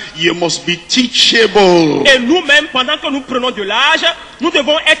older, you must be teachable. Et nous-mêmes, pendant que nous prenons de l'âge, nous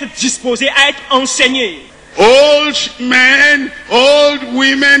devons être disposés à être enseignés. Old men, old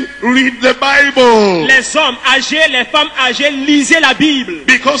women, read the Bible. Les hommes âgés, les femmes âgées, lisez la Bible.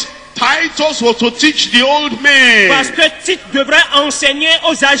 Because Titus was to teach the old men. Parce que Tite devrait enseigner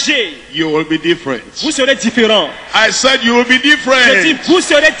aux âgés. You will be different. Vous serez différents. I said you will be Je dis, different. vous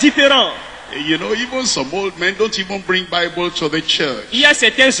serez différents. You know, even some old men don't even bring Bible to the church. Il y a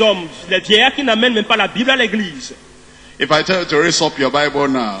certains hommes, les vieillards, qui n'amènent même pas la Bible à l'église. If I tell you to raise up your Bible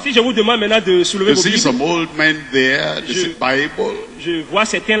now, Si je vous demande maintenant de soulever you vos see Bibles, some old men there, they say Bible. je vois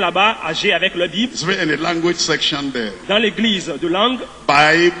certains là-bas âgés avec leur Bible. It's written in the language section there. Dans l'église de langue,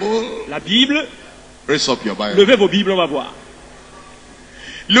 Bible. la Bible, Raise up your Bible. levez vos Bibles, on va voir.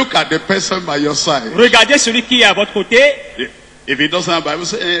 Look at the person by your side. Regardez celui qui est à votre côté. If he doesn't have Bible,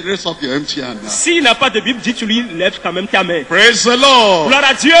 say, hey, raise up your empty hand now. S'il n'a pas de Bible, dis-lui, lève quand même ta main. Praise the Lord. Gloire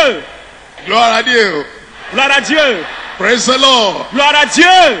à Dieu. Gloire à Dieu. Gloire à Dieu. Praise the Lord. Gloire à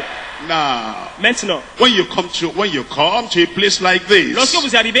Dieu. Now, Maintenant, when you come to a place like this, lorsque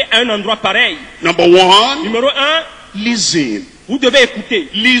vous arrivez à un endroit pareil, number one, numéro 1, listen. vous devez écouter.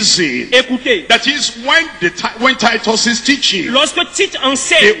 Listen. Écoutez. That is when Titus is teaching. Lorsque Tite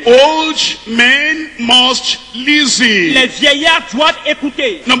enseigne, The old men must listen. les vieillards doivent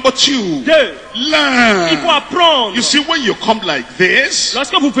écouter. Number two, 2, il faut learn. apprendre. You see, when you come like this,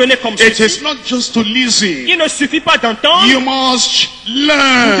 Lorsque vous venez comme it ceci, is not just to listen. il ne suffit pas d'entendre, You must vous devez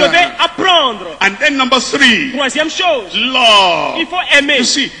learn. apprendre. And then number three, Troisième chose, love. il faut aimer. You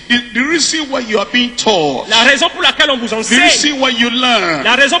see, the reason why you are being taught, La raison pour laquelle on vous the enseigne, reason why you learn,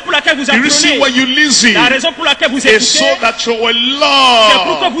 la raison pour laquelle vous the reason apprenez, why you listen, la raison pour laquelle vous is so écoutez, that you will c'est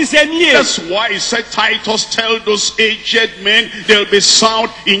pour que love. vous aimiez. That's why he said, Titus, tell those aged men they'll be sound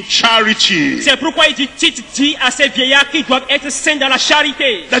in charity. C'est pourquoi il dit, Tite dit à ces vieillards qu'ils doivent être saints dans la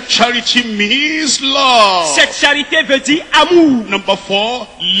charité. That charity means love. Cette charité veut dire amour. Number four,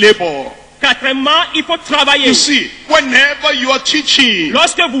 labor. Quatrièmement, il faut travailler. You see, whenever you are teaching,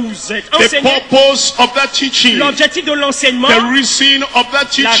 Lorsque vous êtes the enseigné, purpose of that teaching, l'objectif de l'enseignement, the reason of that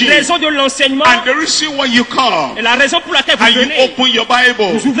la teaching, raison de l'enseignement, and the reason why you come, et la raison pour laquelle vous and you venez, open your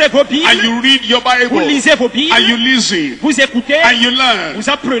Bible, vous ouvrez vos and Bibles, you read your vous Bible, lisez vos Bibles, and you listen, vous écoutez, and you learn, vous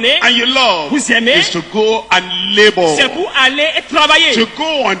apprenez, and you love, vous aimez, is to go and labor, c'est pour aller et travailler, to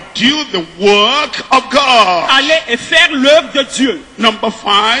go and do the work of God. aller et faire l'œuvre de Dieu. Number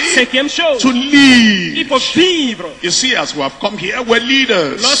five, Cinquième chose, to il lead. faut vivre. You see, as we have come here, we're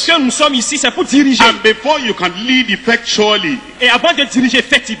leaders. Lorsque nous sommes ici, c'est pour diriger. And before you can lead effectually, Et avant de diriger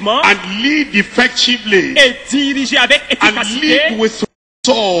effectivement, and lead effectively, et diriger avec and efficacité, lead with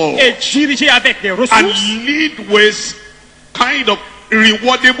soul, et diriger avec des and ressources, lead with kind of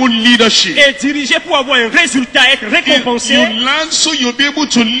rewardable leadership. et diriger pour avoir un résultat, être récompensé, You learn so you'll be able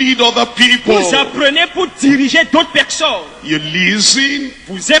to lead other people. vous apprenez pour diriger d'autres personnes. You listen,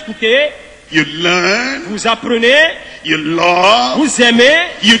 Vous écoutez, you learn, vous apprenez, you love, vous aimez,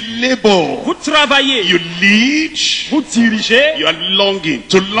 you labor, vous travaillez, you lead, vous dirigez. you are longing.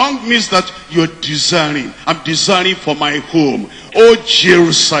 To long means that you're desiring. I'm desiring for my home. Oh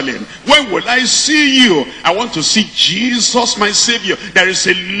Jerusalem, when will I see you? I want to see Jesus, my Savior. There is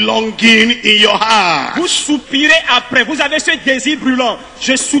a longing in your heart. Vous soupirez après, vous avez ce désir brûlant.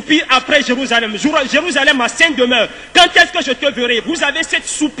 Je soupire après Jérusalem. Jérusalem, ma sainte demeure. Quand est-ce que je te verrai? Vous avez cette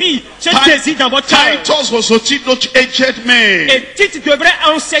soupir, ce désir dans votre cœur. Titus was to teach those aged men, Et Tite devrait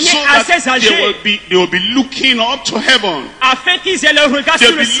enseigner so à that ces âgés they will be looking up to heaven. afin qu'ils aient leur regard They'll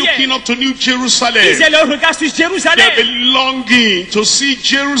sur le be looking ciel. up to New Qu'ils Jerusalem. aient leur regard sur Jérusalem. They'll be longing to see Ils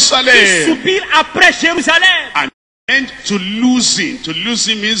Jerusalem. soupirent après Jérusalem. And to losing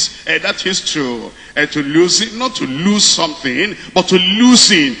means that is to losing, not to lose something, but to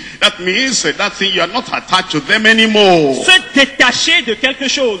losing. That means that thing, you are not attached to them anymore. Se détacher de quelque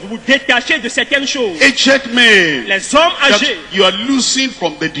chose, vous détacher de certaines choses. Aged men, Les hommes that âgés, you are losing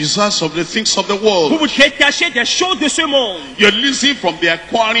from the desires of the things of the vous world. vous détachez des choses de ce monde. You're losing from the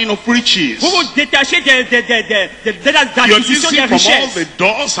acquiring of riches. Vous vous détachez de You're l'acquisition losing des from all richesses. the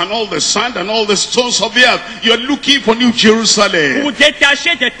dust and all the sand and all the stones of the earth. You're looking for New Jerusalem. Vous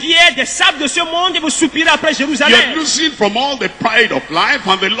détachez des pierres, des sables de ce monde et vous soupirez après You Jérusalem. are losing from all the pride of life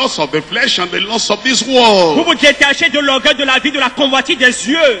and the loss of the flesh and the loss of this Vous world. vous détachez de l'orgueil de la vie, de la convoitise des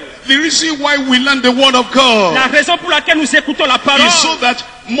yeux. The reason why we learn the word of God La raison pour laquelle nous écoutons la parole, is so that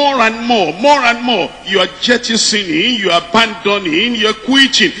more and more, you are jettisoning, you are abandoning, you are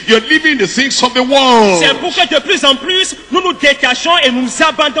quitting, you are leaving the things of the world. c'est pour que de plus en plus, nous nous détachons et nous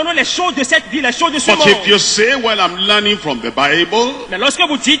abandonnons les choses de cette vie, les choses de ce But monde. if you say, well, I'm learning from the Bible, Mais lorsque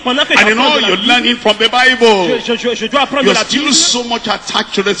vous dites, pendant que and you know j'apprends de la you're Bible, learning from the Bible, je dois apprendre de you're la Bible, still so much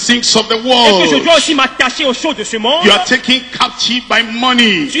attached to the things of the et que je world. dois aussi m'attacher aux choses de ce monde, You are taken captive by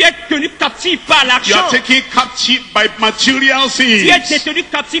money. tu es tenu captif par You l'argent, are taken captive by material tu es things. détenu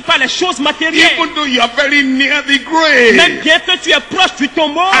captif par les choses matérielles. Even though you are very near the Même grave, bien que tu es proche du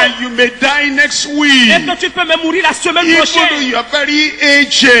tombeau, and you may die next et week, que tu peux même mourir la semaine even though prochaine, you are very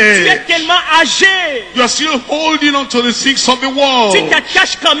tu es aged, tellement âgé, you are still holding on to the things of the tu world.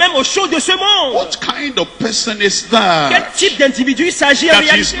 t'attaches quand même aux choses de ce monde. What kind of person is Quel that? type d'individu il s'agit en That is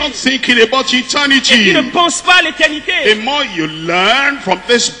réalité? not thinking about Et qui eternity. ne pense pas à l'éternité. The more you learn from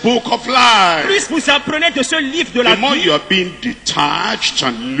this book of life, Plus vous apprenez de ce livre de la the more vie, you are being detached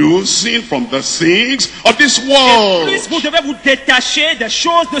and losing from the things of this et world. plus vous devez vous détacher des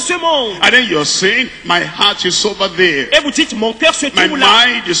choses de ce monde. And then you're saying, my heart is over there. Et vous dites, mon cœur se My trouve là,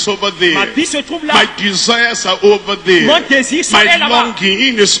 mind is over ma there. vie se trouve là, My desires are over mon there. désir My serait là-bas.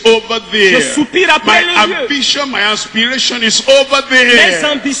 longing is over Je there. soupire My après le Dieu. ambition, my aspiration is over Mes there.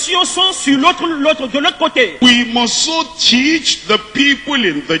 ambitions sont sur de l'autre côté. We must so teach the people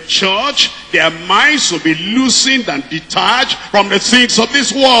in the church, their minds will be loosened and detached from the things of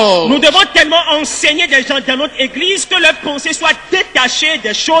this world. Nous devons tellement enseigner des gens dans notre église que leurs pensées soient détachées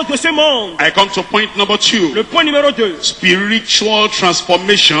des choses de ce monde. I come to point number 2. Le point numéro 2. Spiritual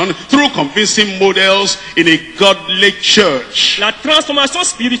transformation through convincing models in a godly church. La transformation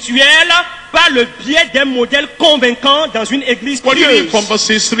spirituelle par le biais d'un modèle convaincant dans une église What do you mean pieuse. from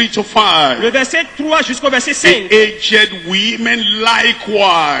verses 3 to 5? Le verset 3 jusqu'au verset 5 The aged women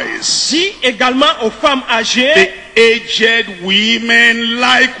likewise. dit également aux femmes The âgées, aged women les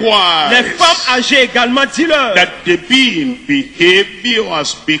likewise. femmes âgées également, dis-leur That they be in behavior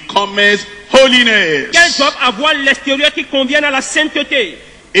as becometh holiness. qu'elles doivent avoir l'extérieur qui convienne à la sainteté.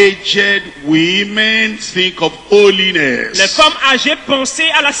 Aged women think of holiness. Les femmes âgées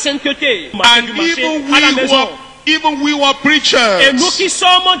pensaient à la sainteté. And Du marché, even à la we maison. who are preachers, Et nous qui sommes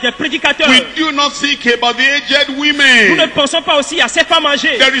des prédicateurs, we do not think about the aged nous ne women. pensons pas aussi à ces femmes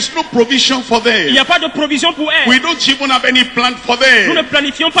âgées. There is no provision for Il n'y them. a pas de provision pour elles. We don't even have any plan for Nous ne them.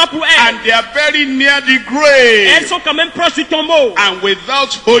 planifions pas pour elles. And they are very near the Elles grave. sont quand même proches du tombeau. And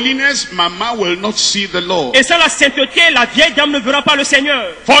without holiness, Mama will not see the Lord. Et sans la sainteté, la vieille dame ne verra pas le Seigneur.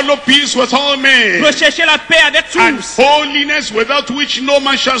 Follow peace with all men. Recherchez la paix avec And tous. holiness without which no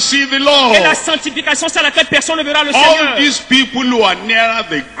man shall see the Et Lord. la sanctification sans laquelle personne ne verra le All Seigneur. these people who are nearer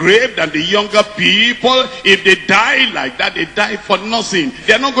the grave than the younger people, if they die like that, they die for nothing.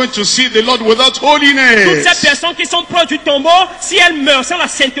 They are not going to see the Lord without Toutes holiness. ces personnes qui sont proches du tombeau, si elles meurent sans la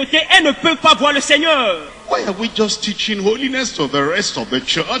sainteté, elles ne peuvent pas voir le Seigneur. Why are we just teaching holiness to the rest of the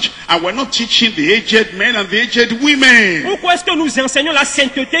church and we're not teaching the aged men and the aged women? Pourquoi est-ce que nous enseignons la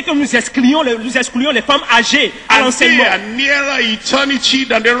sainteté que nous excluons les femmes âgées à And they l'enseignement? are nearer eternity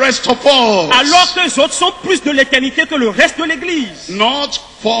than the rest of us. Alors que les autres sont plus de l'éternité que le reste de l'église. Not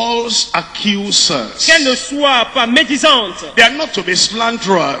false accusers. Qu'elles ne soient pas médisantes. They are not to be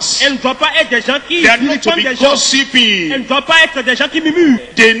slanderers. Elles ne doivent pas être des gens qui They are not to vilipendent be des gens. Elles gossiping. ne doivent pas être des gens qui murmurent.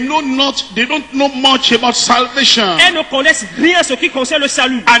 They don't know much about salvation. Elles ne connaissent rien à ce qui concerne le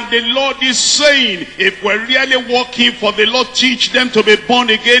salut. And the Lord is saying, if we're really working for the Lord, teach them to be born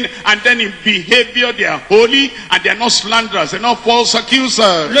again, and then in behavior they are holy, and they are not slanderers, they're not false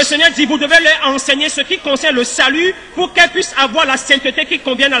accusers. Le Seigneur dit, vous devez leur enseigner ce qui concerne le salut pour qu'elles puissent avoir la sainteté qui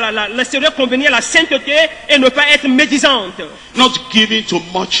convient à l'extérieur, convenir à la sainteté et ne pas être médisantes. Not giving to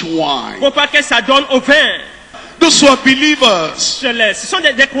much wine. Pour pas qu'elles s'adonnent au vin. Those who are believers, Ce sont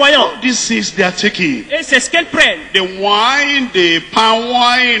des croyants. this is they are taking. Et c'est ce qu'elles prennent. The wine, the palm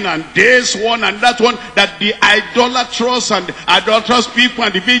wine, and this one and that one that the idolatrous and adulterous people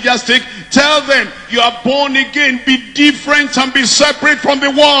and the villagers take. Tell them, you are born again, be different and be separate from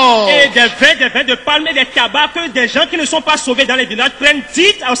the world. Et des vins de palme et des tabacs que des gens qui ne sont pas sauvés dans les villages prennent.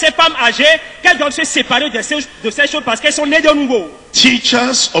 Dites à ces femmes âgées qu'elles doivent se séparer de ces choses parce qu'elles sont nées de nouveau.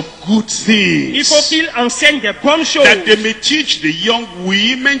 teachers of good Il faut things, qu'ils enseignent des bonnes choses. that they may teach the young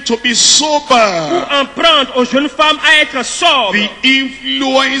women to be sober. Pour en prendre aux jeunes femmes à être sobres. The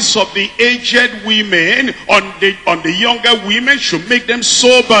influence of the aged women on the younger women should make them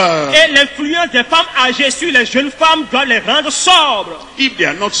sober. Et l'influence des femmes âgées sur les jeunes femmes doit les rendre sobres. If they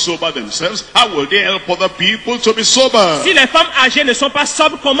are not sober themselves, how will they help other people to be sober? Si les femmes âgées ne sont pas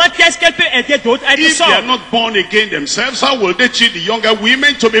sobres, comment est-ce qu'elles peuvent aider d'autres à être If they are sobres? not born again themselves, how will they teach the younger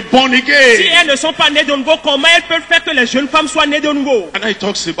women to be born Si again? elles ne sont pas nées de nouveau, comment elles peuvent faire que les jeunes femmes soient nées de nouveau? And I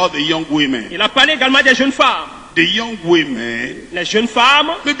talks about the young women. Il a parlé également des jeunes femmes. The young women, Les jeunes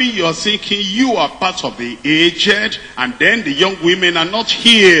femmes, maybe you are thinking you are part of the aged and then the young women are not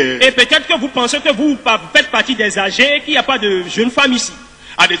here. et peut-être que vous pensez que vous faites partie des âgés, qu'il n'y a pas de jeunes femmes ici.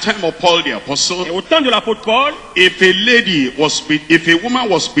 At the time of Paul the Et Apostle, au temps de l'apôtre Paul, if a woman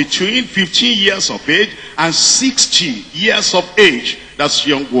was between 15 years of age and 60 years of age, that's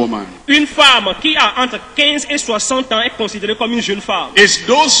young woman. une femme qui a entre 15 et 60 ans est considérée comme une jeune femme. It's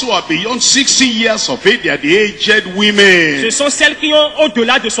those who are beyond 60 years of age, they are the aged women. Ce sont celles qui ont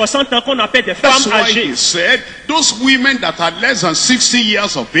au-delà de 60 ans qu'on appelle des That's femmes why âgées. he said, those women that are less than 60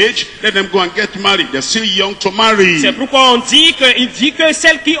 years of age, let them go and get married. They're still young to marry. C'est pourquoi il dit que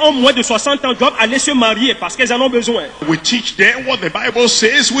celles qui ont moins de 60 ans doivent aller se marier parce qu'elles en ont besoin. We teach them what the Bible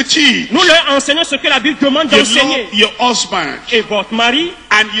says we teach. Nous leur enseignons ce que la Bible demande You d'enseigner. love your husband Et votre mari,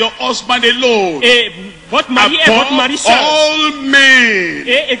 and your husband alone. et votre mari est votre mari Above seul. all men.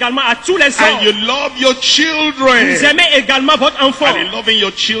 Et également à tous les And you hommes. love your Vous children. aimez également votre enfant. And in loving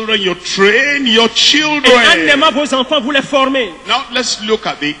your children, you train your Et en children. aimant vos enfants, vous les formez. Now let's look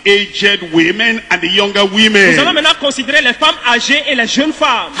at the aged women and the younger Nous allons women. maintenant considérer les femmes âgées et les jeunes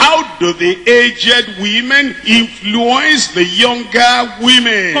femmes. How do the aged women influence the younger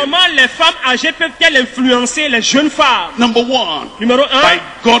women? Comment les femmes âgées peuvent-elles influencer les jeunes femmes? Number one, Numéro 1, by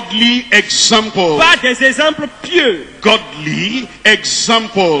godly example. par des exemples pieux. Godly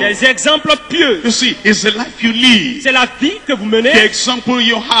example. Des exemples pieux. You see, it's the life you live, C'est la vie que vous menez, the example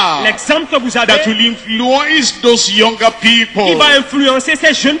you have, l'exemple que vous that avez, will influence those younger qui people. va influencer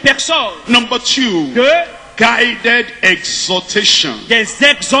ces jeunes personnes. Number two, Que guided exhortation. des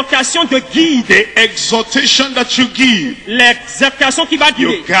exhortations de guide. The exhortation that you give, L'exhortation qui va you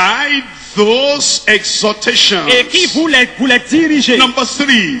guider. guide those exhortations. Et qui vous les dirigez. Number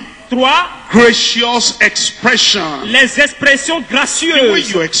three, 3, gracious expression. les expressions The way gracieuses.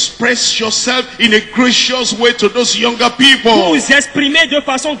 you express yourself in a gracious way to those younger people. Vous exprimez de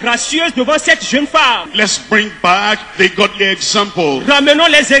façon gracieuse devant cette jeune femme. Let's bring back the godly example. Ramenons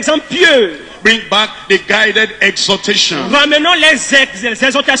les exemples pieux. Bring back the guided exhortation. Ramenons les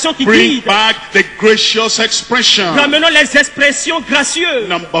exhortations qui Bring guident. back the gracious expression. Ramenons les expressions gracieuses.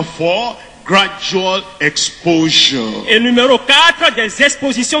 Number four, gradual exposure. Et numéro 4, des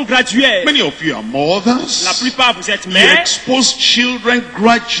expositions graduelles. Many of you are mothers. La plupart, vous êtes You mères. expose children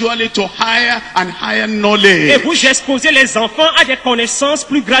gradually to higher and higher Et knowledge. vous exposez les enfants à des connaissances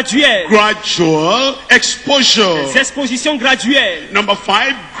plus graduelles. Gradual exposure. Des expositions graduelles. Number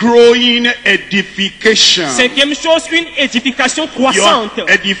five, growing edification. Cinquième chose, une édification You are croissante.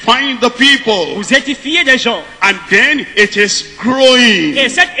 edifying the people, Vous édifiez des gens. and then it is growing. Et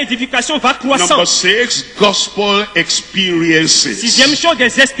cette édification va Number croissant. six, gospel experiences. Sixième chose,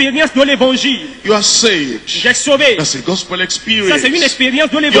 des expériences de l'évangile. You are saved. Vous êtes sauvés. That's a gospel Ça, experience. c'est une expérience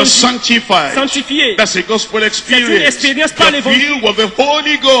de You're l'évangile. sanctified. Sanctifié. That's a gospel experience. expérience par You're l'évangile. filled with the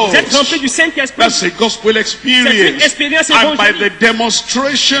Holy Vous êtes remplis Ghost. du Saint-Esprit. That's a gospel C'est une experience. expérience And by évangélique. the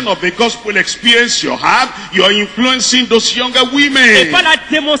demonstration of the gospel experience you have, you are influencing those younger Et women. par la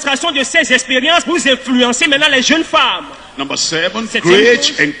démonstration de ces expériences, vous influencez maintenant les jeunes femmes. Number seven, Septième great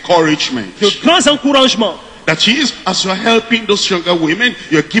chose. encouragement. De grands encouragements. That is, as you're helping those younger women,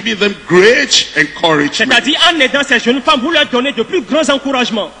 you're giving them great encouragement. C'est-à-dire, en aidant ces jeunes femmes, vous leur donnez de plus grands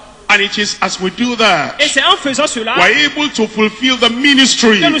encouragements. And it is as we do that, Et c'est en faisant cela we're able to fulfill the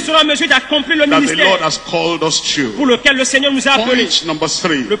ministry que nous serons en mesure d'accomplir le that the Lord ministère has called us to. pour lequel le Seigneur nous a appelés. Point number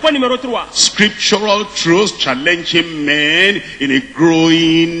three, Le point numéro 3. scriptural truths challenging men in a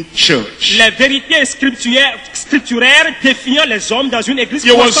growing church. Les vérités scripturaires défiant les hommes dans une église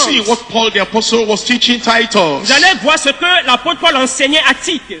You will croissante. see what Paul the Apostle was teaching Titus. Vous allez voir ce que l'apôtre Paul enseignait à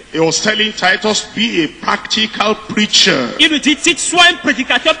Tite. He was telling Titus, be a practical preacher. Il lui dit, Tite, sois un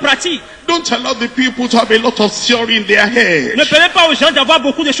prédicateur pratique. Don't allow the people to have a lot of theory in their head. Ne permets pas aux gens d'avoir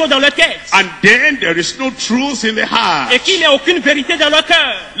beaucoup de choses dans leur tête. And then there is no truth in the heart. Et qu'il n'y ait aucune vérité dans leur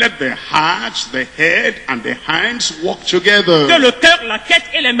cœur. Let the heart, the head, and the hands work together. Que le cœur, la tête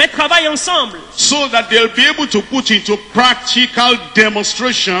et les mains travaillent ensemble. So that they'll be able to put into practical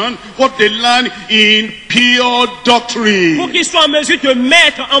demonstration what they learn in pure doctrine. Pour qu'ils soient en mesure de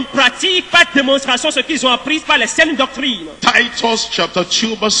mettre en pratique par démonstration ce qu'ils ont appris par les saines doctrines. Titus chapter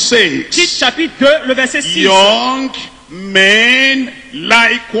 2 verse 6. Titre chapitre 2, le verset 6. Young men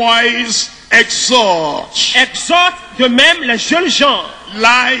likewise exhort. Exhorte de même les jeunes gens.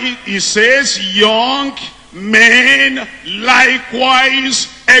 Like he says, young men likewise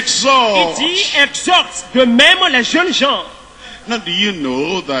exhort. Il dit exhorte de même les jeunes gens. Now do you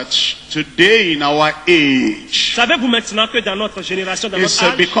know that today in our age, Savez-vous maintenant que dans notre génération, dans it's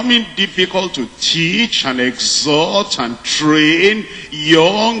notre âge, becoming difficult to teach and exhort and train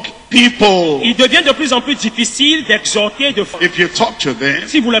young people. il devient de plus en plus difficile d'exhorter, de If you talk to them,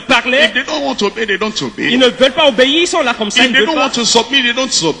 si vous leur parlez, if they don't want to obey, they don't ils obey. ne veulent pas obéir, ils sont là comme ça, If ils ne they veulent don't pas. want to submit, they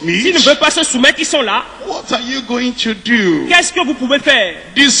don't S'ils ne submit. veulent pas se soumettre, ils sont là. What are you going to do? Qu'est-ce que vous pouvez faire?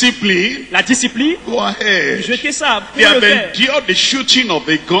 Discipline? La discipline, Go ahead. jetez ça, vous They pouvez have le faire. endured the shooting of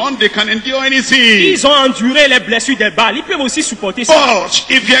the gun. They can endure anything. Ils ont enduré les blessures des balles, ils peuvent aussi supporter ça. But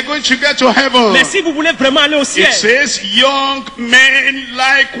if you are going to get to heaven, Mais si vous voulez vraiment aller au it ciel, says, young men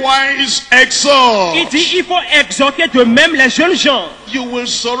likewise exhort. il dit il faut exhorter de même les jeunes gens. You will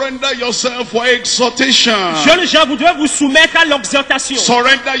surrender yourself for exhortation. Jeunes gens, vous devez vous soumettre à l'exhortation.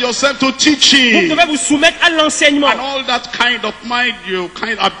 Surrender yourself to Vous teaching. devez vous soumettre à l'enseignement. And all that kind of mind, you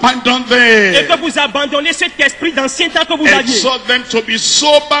kind of abandon Et que them. vous abandonnez cet esprit d'ancien temps que vous aviez. Exhort them to be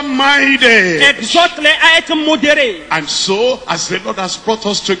sober-minded. Exhorte-les à être modérés. And so, as the Lord has brought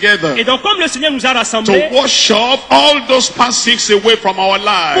us together, Et donc, comme le Seigneur nous a to rassemblés, wash off all those past things away from our pour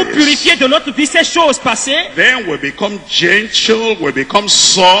lives, purifier de notre vie ces choses passées, then we become gentle, we become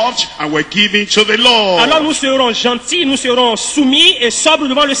soft, and we're giving to the Lord. alors nous serons gentils, nous serons soumis et sobres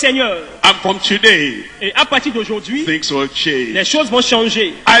devant le Seigneur. And from today, Et à partir d'aujourd'hui, things will les change. choses vont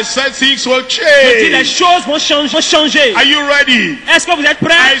changer. I said things will Je dis, les change. choses vont changer. Are you ready? Est-ce que vous êtes I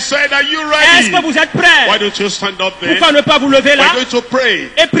prêts? said, are you Est-ce ready? que vous êtes Why prêts? don't you stand up there? Pourquoi ne pas vous lever là We're going to pray.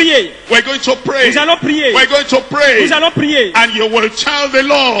 et prier? We're going to pray. Nous allons prier. We're going to pray. Nous allons prier. And you will tell the Et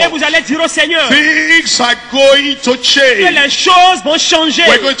Lord, vous allez dire au Seigneur things are going to que change. les choses vont changer.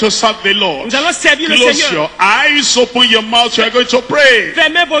 We're going to serve the Lord. Nous allons servir le Close Seigneur. your eyes, open your mouth, you are going to pray.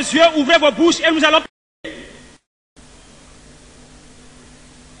 Fermez vos yeux, ouvrez vos bouches et nous allons prier.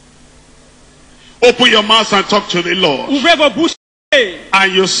 Open your mouth and talk to the Lord. Ouvrez vos bouches.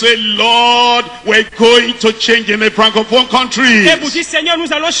 And you say, Lord, we're going to change in the Francophone countries. Et vous dites, Seigneur,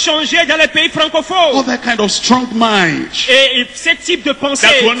 nous allons changer dans les pays francophones. Oh, that kind of strong mind Et ce type de pensée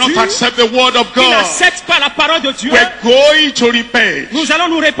that will not dure, accept the word of qui God. n'accepte pas la parole de Dieu, We're going to repent. nous allons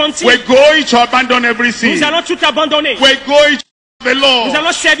nous repentir. We're going to abandon everything. Nous allons tout abandonner. We're going to the Nous Lord.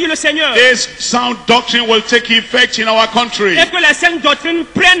 allons servir le Seigneur. This sound doctrine will take effect in our country. Et que les saintes doctrines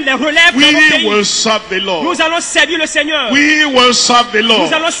prennent les relèves dans nos We pays. will serve the Lord. Nous allons servir le Seigneur. We will serve the Lord.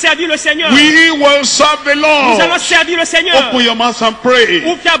 Nous allons servir le Seigneur. We will serve the Nous allons Lord. servir le Seigneur. Open your mouth and pray.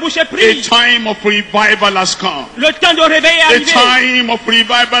 Ouvre ta bouche et A prie. time of revival has come. Le temps de réveil est A arrivé. time of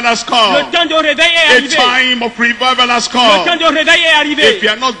revival has Le come. temps de réveil est A arrivé. time of revival has Le temps come. de réveil est If arrivé. you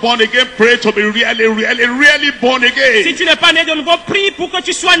are not born again, pray to be really born Si again. tu n'es pas né de nouveau, prie pour que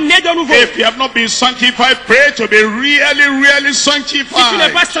tu sois né de nouveau. If you have not been sanctified, pray to be really Si tu n'es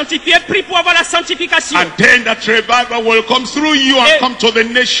sanctified. pas sanctifié, prie pour avoir la sanctification. And then that revival will come through you and come to the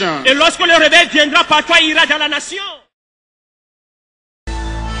nation. Et lorsque le réveil viendra par toi, il ira dans la nation.